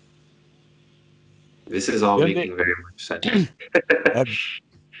 This is all Then the, making very much sense. and,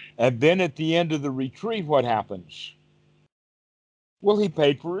 and then at the end of the retreat, what happens? Well, he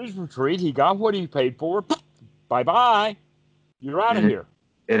paid for his retreat. He got what he paid for. Bye bye. You're out of And it here.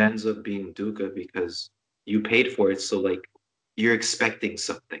 it ends up being dukkha because you paid for it, so like you're expecting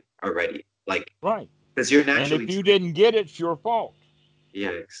something already. Like Right. because you're And naturally if you didn't get it, it's your fault. yeah,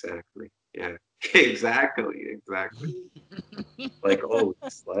 exactly. Yeah. Exactly, exactly. Like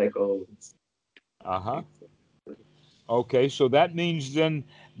always, like always. Uh huh. Exactly. Okay, so that means then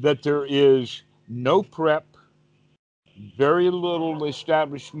that there is no prep, very little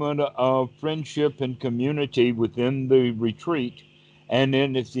establishment of friendship and community within the retreat. And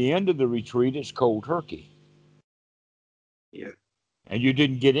then at the end of the retreat, it's cold turkey. Yeah. And you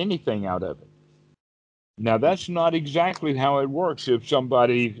didn't get anything out of it. Now, that's not exactly how it works. If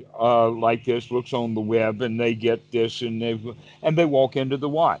somebody like this looks on the web and they get this and they walk into the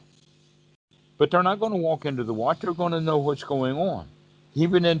what, but they're not going to walk into the what. They're going to know what's going on.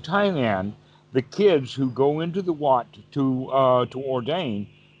 Even in Thailand, The kids who go into the Wat to ordain,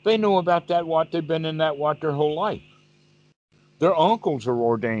 they know about that Wat. They've been in that Wat their whole life. Their uncles are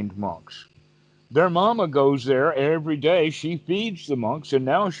ordained monks. Their mama goes there every day. She feeds the monks, and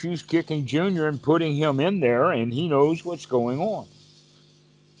now she's kicking Junior and putting him in there, and he knows what's going on.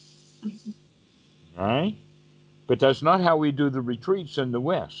 Right? But that's not how we do the retreats in the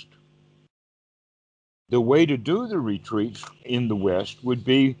West. The way to do the retreats in the West would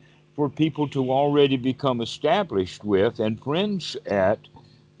be for people to already become established with and friends at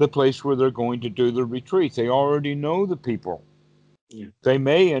the place where they're going to do the retreat. They already know the people. Yeah. They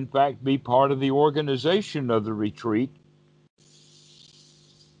may, in fact, be part of the organization of the retreat.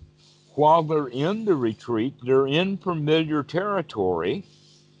 While they're in the retreat, they're in familiar territory,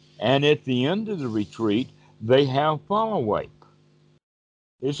 and at the end of the retreat, they have follow up.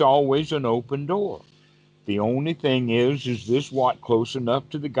 It's always an open door. The only thing is this Watt close enough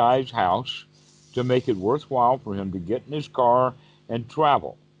to the guy's house to make it worthwhile for him to get in his car and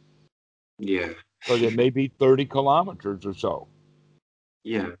travel? Yeah. Because it may be 30 kilometers or so.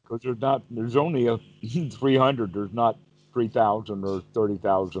 Yeah. Because there's only a 300, there's not 3,000 or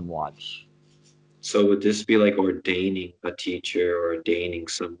 30,000 watts. So would this be like ordaining a teacher or ordaining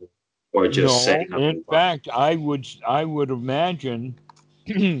someone or just No, setting up a in lot? fact, I would imagine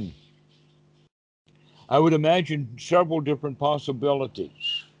I would imagine several different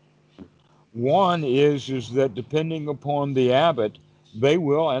possibilities. One is that depending upon the abbot, they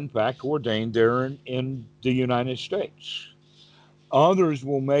will in fact ordain there in the United States. Others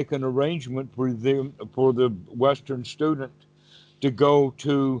will make an arrangement for the Western student to go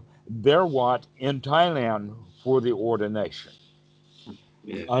to their Wat in Thailand for the ordination.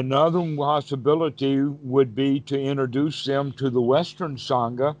 Yeah. Another possibility would be to introduce them to the Western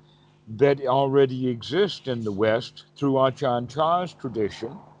Sangha that already exist in the West through Ajahn Chah's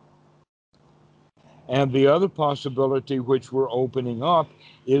tradition. And the other possibility, which we're opening up,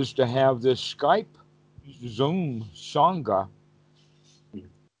 is to have this Skype Zoom Sangha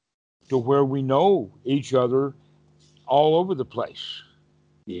to where we know each other all over the place.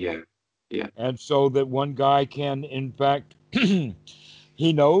 Yeah. Yeah. And so that one guy can, in fact,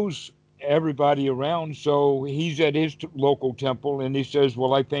 he knows everybody around. So he's at his local temple and he says,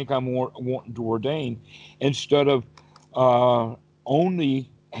 well, I think I'm wanting to ordain, instead of only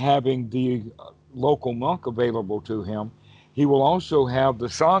having the local monk available to him. He will also have the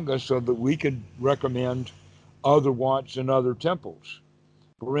Sangha so that we can recommend other Wats and other temples.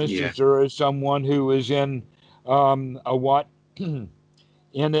 For Yeah. instance, there is someone who is in a Wat in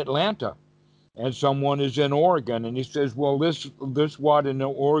Atlanta, and someone is in Oregon, and he says, "Well, this Wat in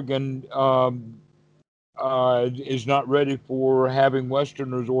Oregon is not ready for having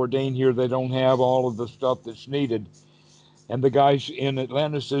Westerners ordained here. They don't have all of the stuff that's needed." And the guys in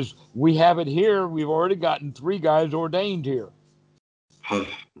Atlanta says, "We have it here. We've already gotten 3 guys ordained here." Oh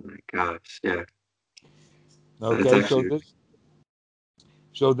my gosh. Yeah. That's Okay, so actually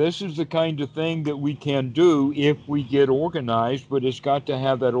this is the kind of thing that we can do if we get organized, but it's got to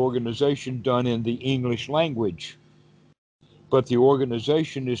have that organization done in the English language. But the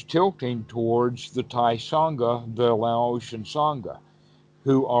organization is tilting towards the Thai Sangha, the Laotian Sangha,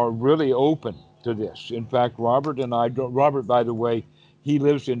 who are really open to this. In fact, Robert, by the way, he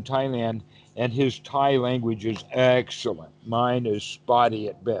lives in Thailand, and his Thai language is excellent. Mine is spotty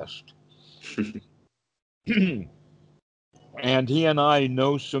at best. And he and I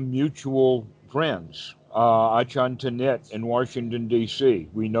know some mutual friends. Achan Tanet in Washington, D.C.,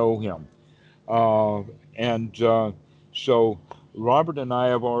 we know him. And so Robert and I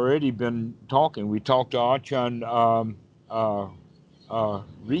have already been talking. We talked to Achan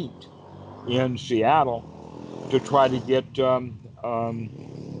Reed in Seattle to try to get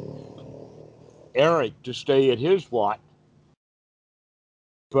Eric to stay at his Watt.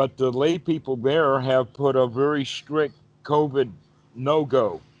 But the lay people there have put a very strict COVID no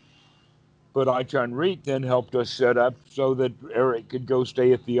go. But Achan Reed then helped us set up so that Eric could go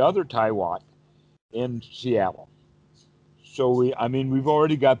stay at the other Taiwan in Seattle. So we've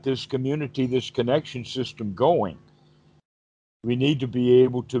already got this community, this connection system going. We need to be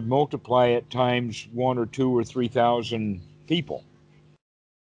able to multiply it times 1 or 2 or 3,000 people,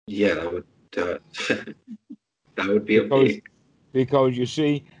 yeah, that would uh, that would be a because big. you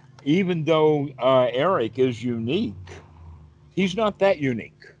see, even though Eric is unique, he's not that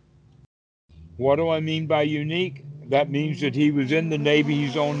unique. What do I mean by unique? That means that he was in the Navy.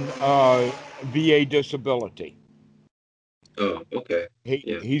 He's on VA disability. Oh, okay.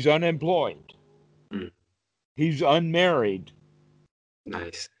 Yeah. He's unemployed. Mm, He's unmarried,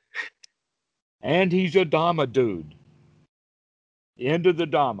 nice. and he's a Dhamma dude. End of the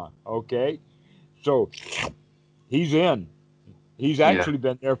Dhamma. Okay. So he's in. He's Yeah, actually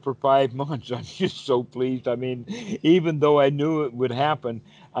been there for 5 months. I'm just so pleased. I mean, even though I knew it would happen,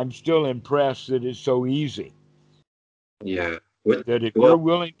 I'm still impressed that it's so easy. yeah. What? That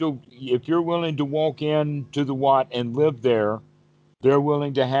Well, if you're willing to walk into the Watt and live there, they're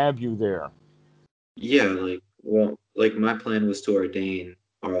willing to have you there. yeah, like my plan was to ordain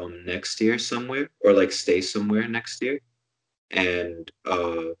next year somewhere or like stay somewhere next year. And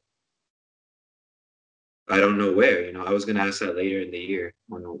I don't know where, I was gonna ask that later in the year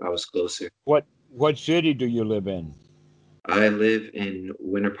when I was closer. What city do you live in? I live in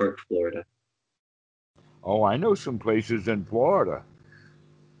Winter Park, Florida. Oh, I know some places in Florida.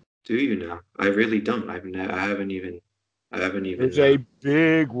 Do you know? I really don't. I haven't There's even a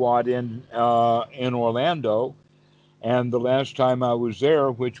big Watt in Orlando, and the last time I was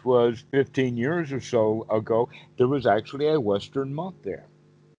there, which was 15 years or so ago, there was actually a Western month there.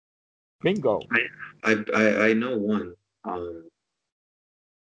 Bingo. I I know one,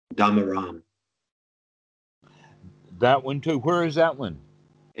 Damaram That one too. Where is that one?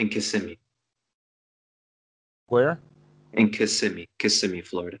 in Kissimmee, Where? Kissimmee,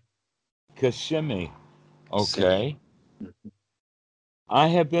 Florida. Kissimmee. Kissimmee. Okay. Mhm. I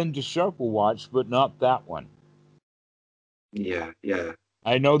have been to several Watts, but not that one. Yeah, yeah.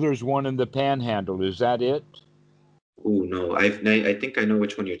 I know there's one in the Panhandle. Is that it? Oh no, I think I know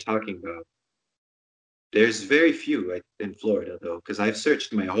which one you're talking about. There's very few in Florida though, because I've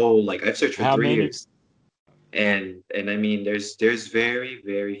searched for How three many? years, and I mean there's very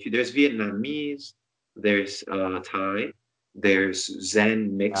few. There's Vietnamese, there's Thai, there's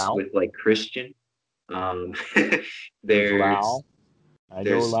Zen mixed Lao. with like Christian. Um, There's there's Lao. I know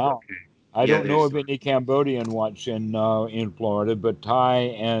there's Lao. okay, I yeah, don't know there's of any Cambodian Watts in Florida, but Thai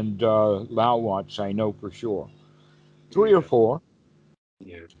and Lao Watts I know for sure. Three or yeah, four.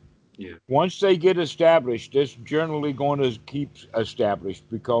 yeah, yeah. Once they get established, it's generally going to keep established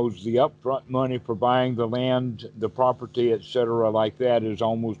because the upfront money for buying the land, the property, etc., like that, is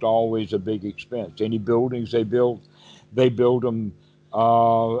almost always a big expense. Any buildings they build them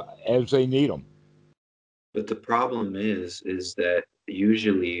as they need them. But the problem is that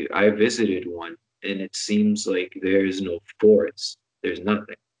usually I visited one and it seems like there's no forest. There's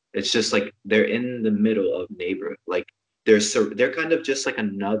nothing. It's just like they're in the middle of neighborhood. Like they're kind of just like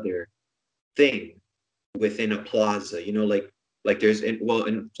another thing within a plaza. Like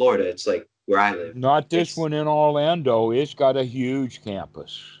in Florida, it's like where I live. Not this It's one in Orlando. It's got a huge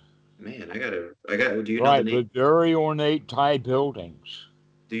campus, man, I got. Do you know the right, name? with very ornate Thai buildings.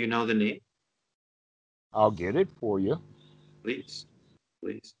 Do you know the name? I'll get it for you. Please,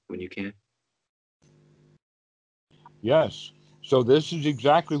 please, when you can. Yes. So this is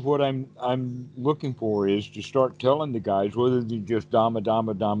exactly what I'm looking for is to start telling the guys whether they just dama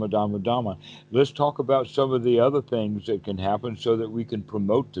dama dama dama dama. Let's talk about some of the other things that can happen so that we can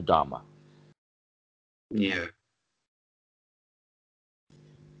promote the dama. Yeah,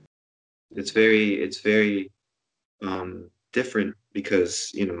 it's very different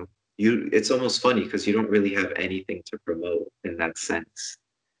because it's almost funny because you don't really have anything to promote in that sense.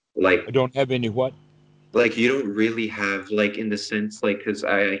 like I don't have any what? like you don't really have like in the sense like because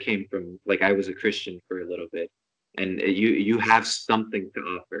I came from like I was a Christian for a little bit, and you have something to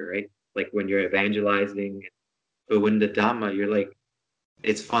offer, right? Like when you're evangelizing. But when the Dhamma, you're like,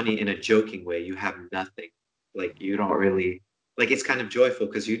 it's funny in a joking way, you have nothing. Like you don't really, like it's kind of joyful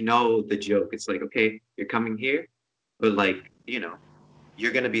because you know the joke. It's like, okay, you're coming here, but like,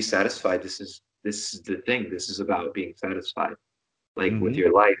 you're gonna be satisfied. This is the thing. This is about being satisfied, like with Mm-hmm.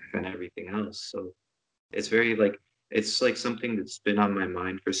 your life and everything else. So it's very like it's like something that's been on my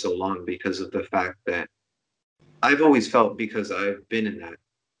mind for so long because of the fact that I've always felt because I've been in that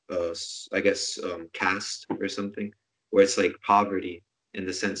I guess caste or something where it's like poverty in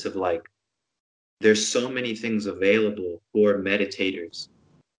the sense of like there's so many things available for meditators,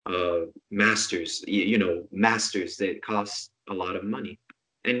 masters that cost a lot of money.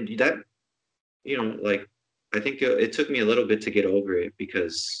 And that, like, I think it took me a little bit to get over it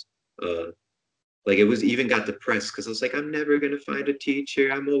because, like, it was even got depressed because I was like, I'm never going to find a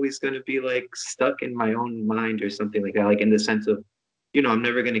teacher. I'm always going to be like stuck in my own mind or something like that. Like, in the sense of, I'm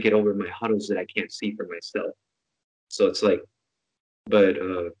never going to get over my huddles that I can't see for myself. So it's like, but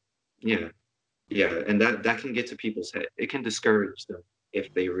yeah, yeah, and that can get to people's head. It can discourage them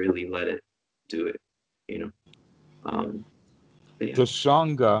if they really let it do it, you know. But yeah. The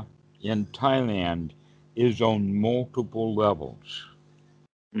Sangha in Thailand is on multiple levels.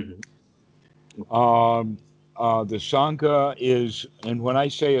 Hmm. Um, the Sangha is, and when I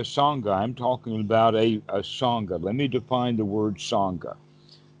say a Sangha, I'm talking about a Sangha. Let me define the word Sangha.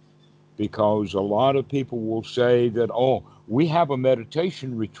 because a lot of people will say that, oh, we have a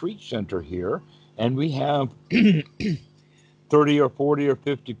meditation retreat center here, and we have 30 or 40 or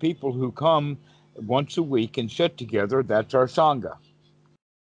 50 people who come once a week and sit together. That's our Sangha.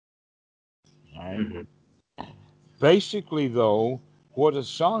 All right. Hmm. Basically, though, what a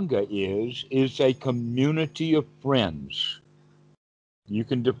Sangha is a community of friends. You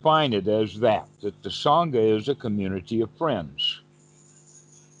can define it as that the Sangha is a community of friends.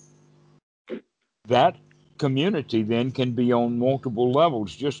 That community then can be on multiple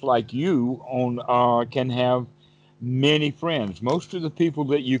levels, just like you can have many friends. Most of the people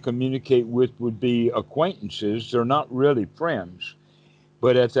that you communicate with would be acquaintances. They're not really friends.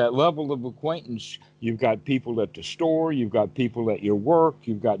 But at that level of acquaintance, you've got people at the store, you've got people at your work,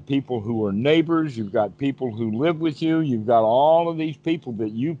 you've got people who are neighbors, you've got people who live with you, you've got all of these people that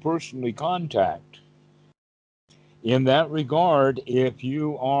you personally contact. In that regard, if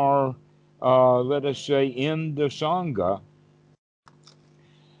you are, let us say, in the Sangha,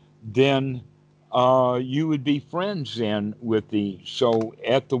 then you would be friends then with so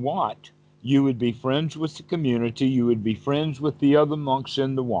at the Wat, you would be friends with the community, you would be friends with the other monks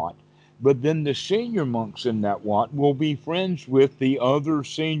in the Wat, but then the senior monks in that Wat will be friends with the other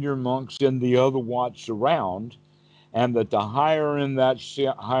senior monks in the other Wats around, and that the higher in that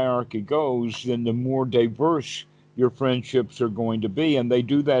hierarchy goes, then the more diverse your friendships are going to be, and they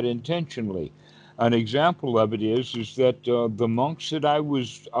do that intentionally. An example of it is that the monks that I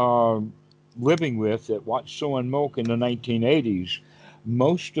was living with at Wat Suan Mok in the 1980s,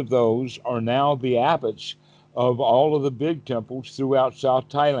 most of those are now the abbots of all of the big temples throughout South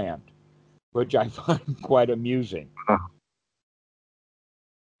Thailand, which I find quite amusing Oh,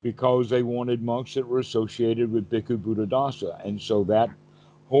 because they wanted monks that were associated with Bhikkhu Buddhadasa. And so that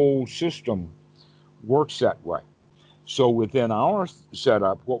whole system works that way. So within our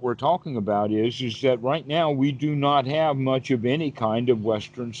setup, what we're talking about is that right now we do not have much of any kind of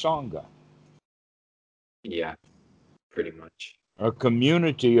Western Sangha, yeah, pretty much. a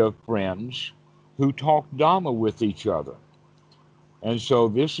community of friends who talk Dhamma with each other. And so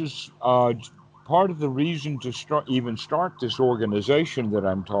this is part of the reason to start this organization that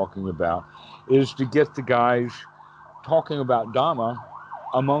I'm talking about is to get the guys talking about Dhamma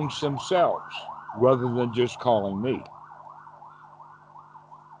amongst themselves rather than just calling me.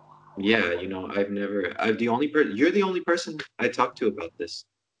 Yeah, I'm the only person, you're the only person I talked to about this.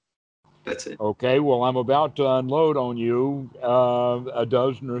 That's it. Okay, well, I'm about to unload on you a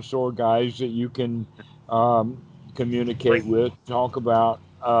dozen or so guys that you can communicate Like, with, talk about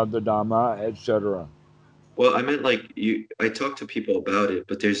the Dhamma, etc. well, I meant like I talk to people about it,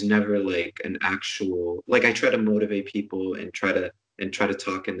 but there's never like an actual, like I try to motivate people and try to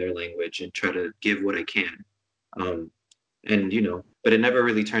talk in their language and try to give what I can. Um, and but it never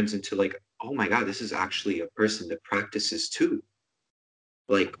really turns into like, oh my God, this is actually a person that practices too.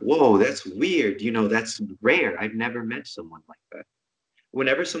 Like, whoa, that's weird. That's rare. I've never met someone like that.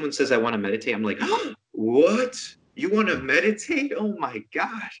 Whenever someone says I want to meditate, I'm like, what? You want to meditate? Oh my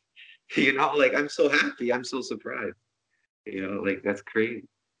gosh. Like I'm so happy. I'm so surprised. Like that's crazy.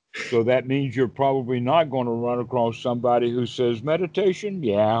 So that means you're probably not going to run across somebody who says meditation.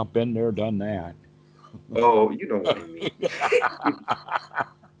 Yeah, I've been there, done that. Oh, you know what I mean.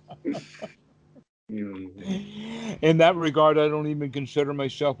 You know what I mean. In that regard, I don't even consider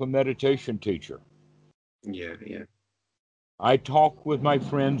myself a meditation teacher. Yeah, yeah, I talk with my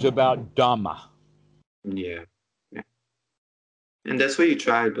friends about Dhamma. yeah, yeah. And that's what you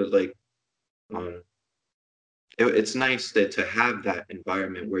try, but like, um, it's nice that to have that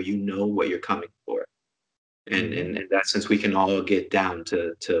environment where you know what you're coming for, and Hmm. in that sense, we can all get down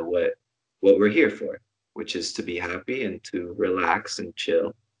to what we're here for, which is to be happy and to relax and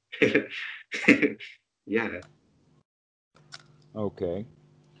chill. Yeah. Okay.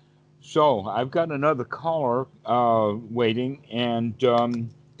 So I've got another caller waiting, and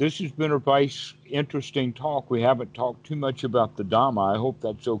this has been a nice, interesting talk. We haven't talked too much about the Dhamma. I hope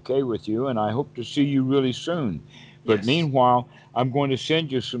that's okay with you, and I hope to see you really soon. But Yes. meanwhile, I'm going to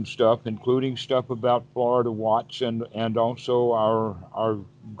send you some stuff, including stuff about Florida Watch and also our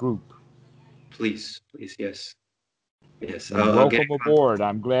group. Please, please, yes, yes. And I'll get welcome in contact. aboard.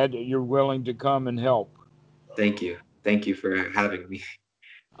 I'm glad that you're willing to come and help. Thank you for having me.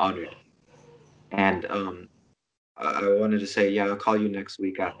 Honored. And I wanted to say, yeah, I'll call you next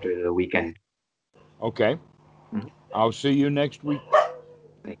week after the weekend. Okay. Mhm. I'll see you next week.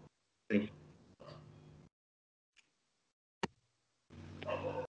 Thank, thank you.